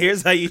 Yeah,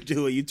 here's how you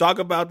do it. You talk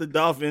about the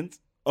Dolphins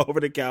over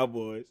the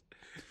Cowboys.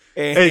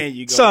 And hey,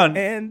 you go, son,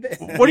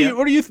 what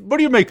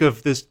do you make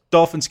of this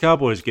Dolphins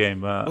Cowboys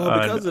game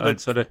on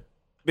Sunday?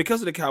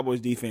 Because of the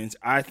Cowboys defense,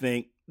 I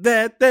think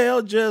that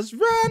they'll just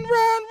run,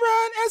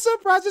 and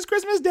surprise this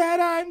Christmas, Dad,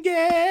 I'm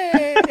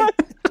gay.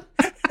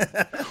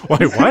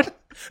 Wait, what?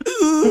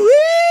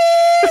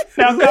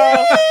 Now,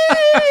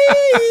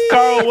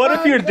 Carl, what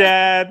if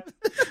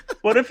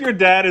your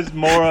dad is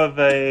more of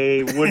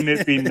a wouldn't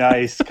it be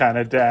nice kind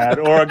of dad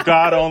or a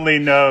God only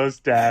knows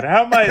dad?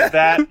 How might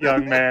that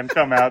young man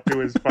come out to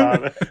his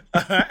father?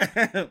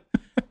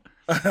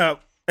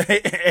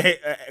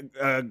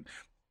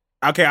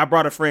 Okay, I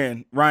brought a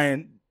friend,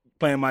 Ryan,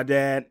 playing my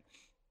dad.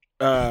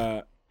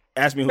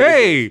 Asked me who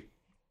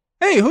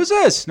Hey, who's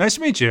this? Nice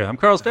to meet you. I'm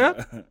Carl's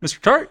dad, Mr.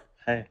 Tart.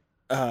 Hey.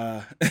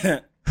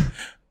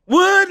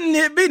 Wouldn't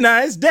it be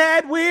nice,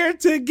 Dad? We're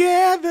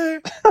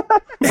together.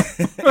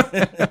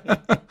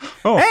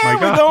 Oh, and my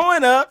God. We're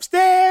going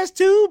upstairs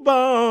to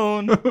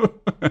Bone.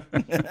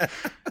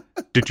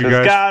 Did you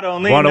guys God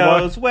only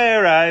knows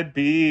where I'd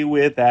be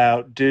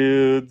without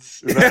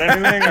dudes. Is that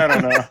anything? I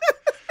don't know.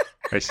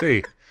 I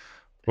see.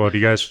 Well, do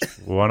you guys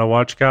want to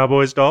watch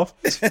Cowboys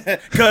Dolphins?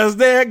 Because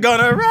they're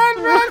gonna run.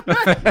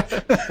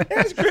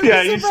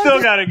 Yeah, you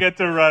still got to get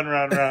to run.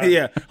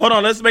 Yeah. Hold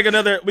on. Let's make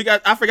another.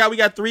 I forgot we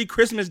got 3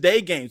 Christmas Day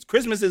games.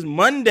 Christmas is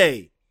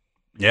Monday.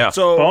 Yeah.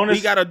 So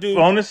we got to do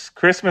bonus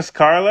Christmas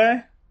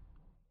parlay.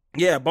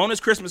 Yeah, bonus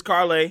Christmas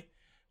parlay.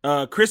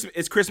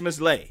 It's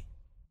Christmas Lay.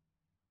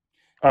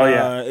 Oh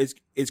yeah.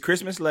 It's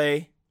Christmas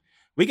Lay.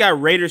 We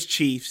got Raiders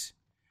Chiefs.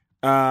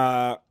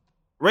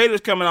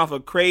 Raiders coming off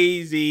a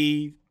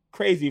crazy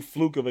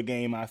fluke of a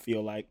game, I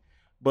feel like.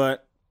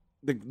 But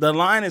the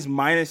line is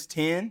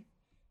 -10.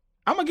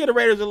 I'm gonna give the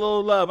Raiders a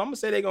little love. I'm gonna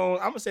say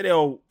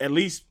they'll at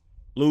least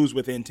lose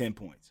within 10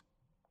 points.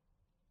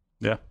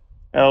 Yeah.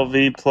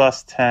 LV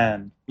plus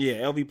 10.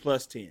 Yeah, LV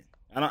plus 10.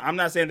 I'm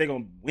not saying they're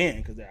gonna win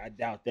because I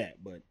doubt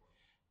that, but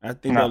I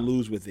think they'll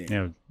lose within.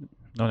 Yeah,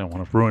 I don't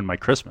want to ruin my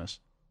Christmas.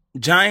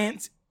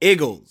 Giants,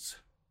 Eagles.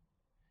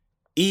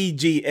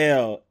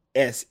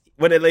 EGLS.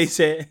 What did they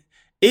say?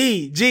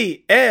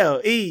 EGLES.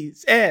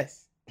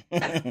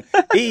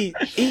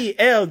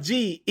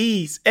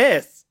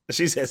 ELGES.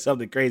 She said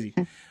something crazy.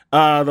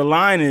 The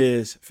line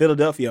is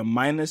Philadelphia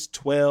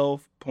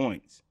 -12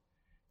 points.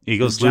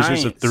 Eagles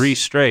losers of 3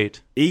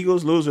 straight.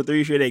 Eagles lose with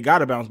 3 straight. They got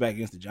to bounce back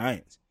against the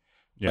Giants.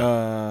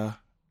 Yeah.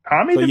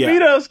 Tommy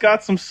DeVito's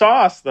got some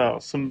sauce, though.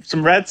 Some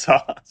red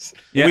sauce.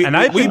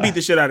 Yeah, we beat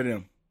the shit out of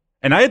them.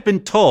 And I had been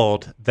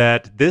told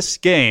that this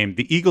game,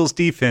 the Eagles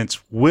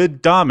defense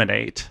would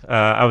dominate.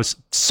 I was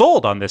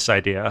sold on this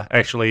idea,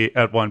 actually,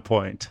 at one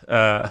point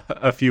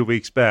a few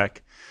weeks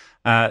back.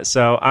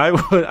 So I'm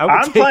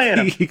playing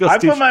them. I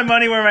put my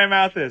money where my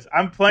mouth is.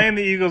 I'm playing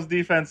the Eagles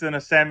defense in a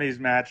semis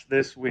match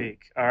this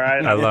week. All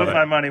right, I put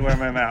my money where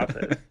my mouth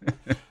is.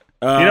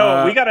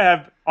 We got to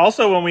have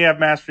also when we have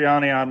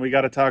Mastriani on, we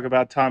got to talk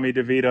about Tommy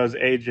DeVito's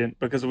agent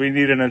because we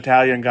need an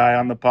Italian guy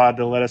on the pod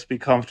to let us be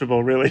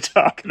comfortable really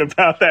talking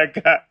about that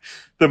guy,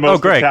 the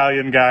most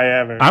Italian guy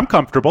ever. I'm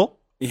comfortable.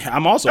 Yeah,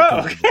 I'm also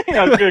comfortable. Okay.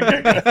 Oh, good.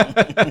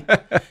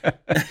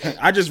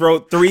 I just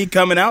wrote 3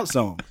 coming out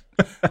songs.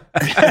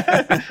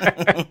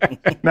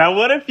 Now,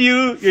 what if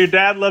your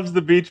dad loves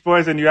the Beach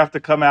Boys and you have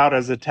to come out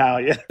as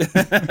Italian?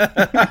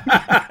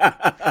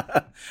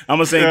 I'm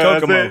gonna sing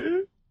Kokomo.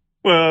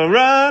 Well,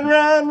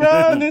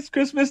 run this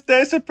Christmas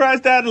Day.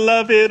 Surprise, Dad,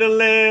 love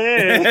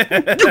Italy.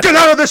 You get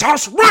out of this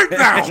house right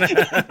now.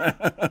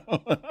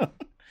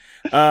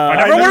 I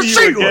never want to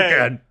see you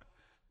again.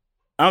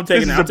 I'm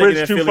taking this is a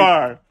bridge too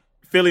far.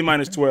 Philly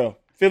minus 12.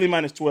 Philly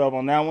minus 12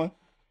 on that one.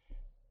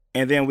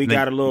 And then we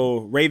got a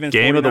little Ravens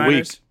game 49ers. Of the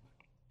week.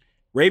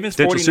 Ravens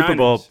 49ers. Super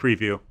Bowl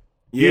preview.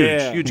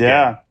 Huge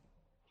game.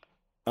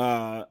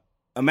 A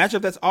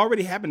matchup that's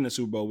already happened in the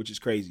Super Bowl, which is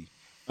crazy.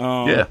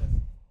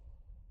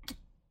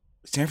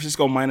 San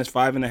Francisco minus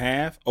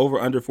 5.5, over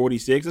under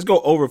 46. Let's go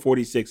over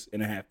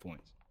 46.5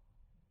 points.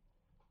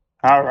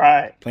 All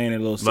right. Playing it a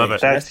little safe. Love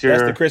it. That's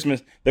the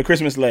Christmas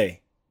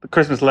lay. The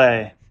Christmas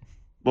lay.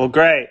 Well,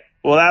 great.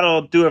 Well,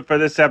 that'll do it for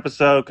this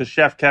episode because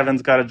Chef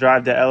Kevin's got to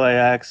drive to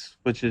LAX,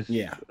 which is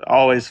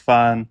always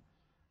fun.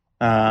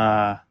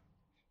 Yeah.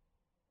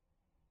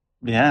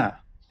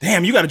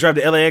 Damn, you got to drive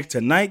to LAX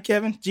tonight,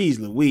 Kevin? Jeez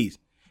Louise.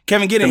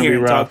 Kevin, get in here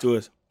and talk to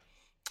us.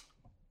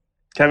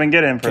 Kevin,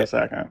 get in for a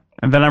second.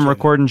 And then I'm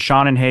recording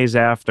Sean and Hayes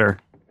after.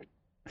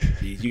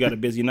 Jeez, you got a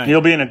busy night.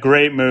 You'll be in a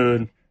great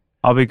mood.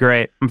 I'll be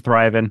great. I'm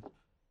thriving.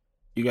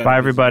 Bye,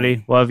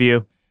 everybody. Love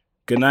you.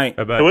 Good night.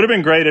 Bye-bye. It would have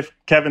been great if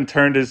Kevin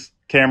turned his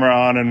camera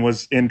on and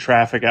was in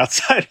traffic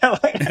outside LA.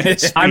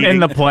 I'm in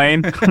the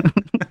plane.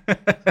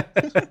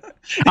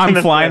 I'm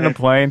flying the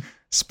plane.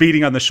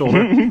 Speeding on the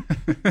shoulder.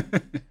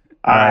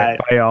 All right.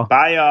 Bye, y'all.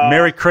 Bye, y'all.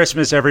 Merry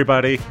Christmas,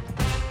 everybody.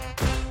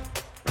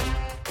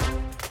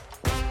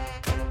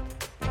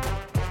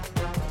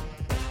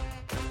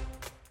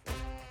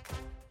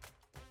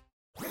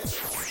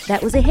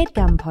 That was a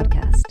HeadGum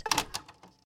podcast.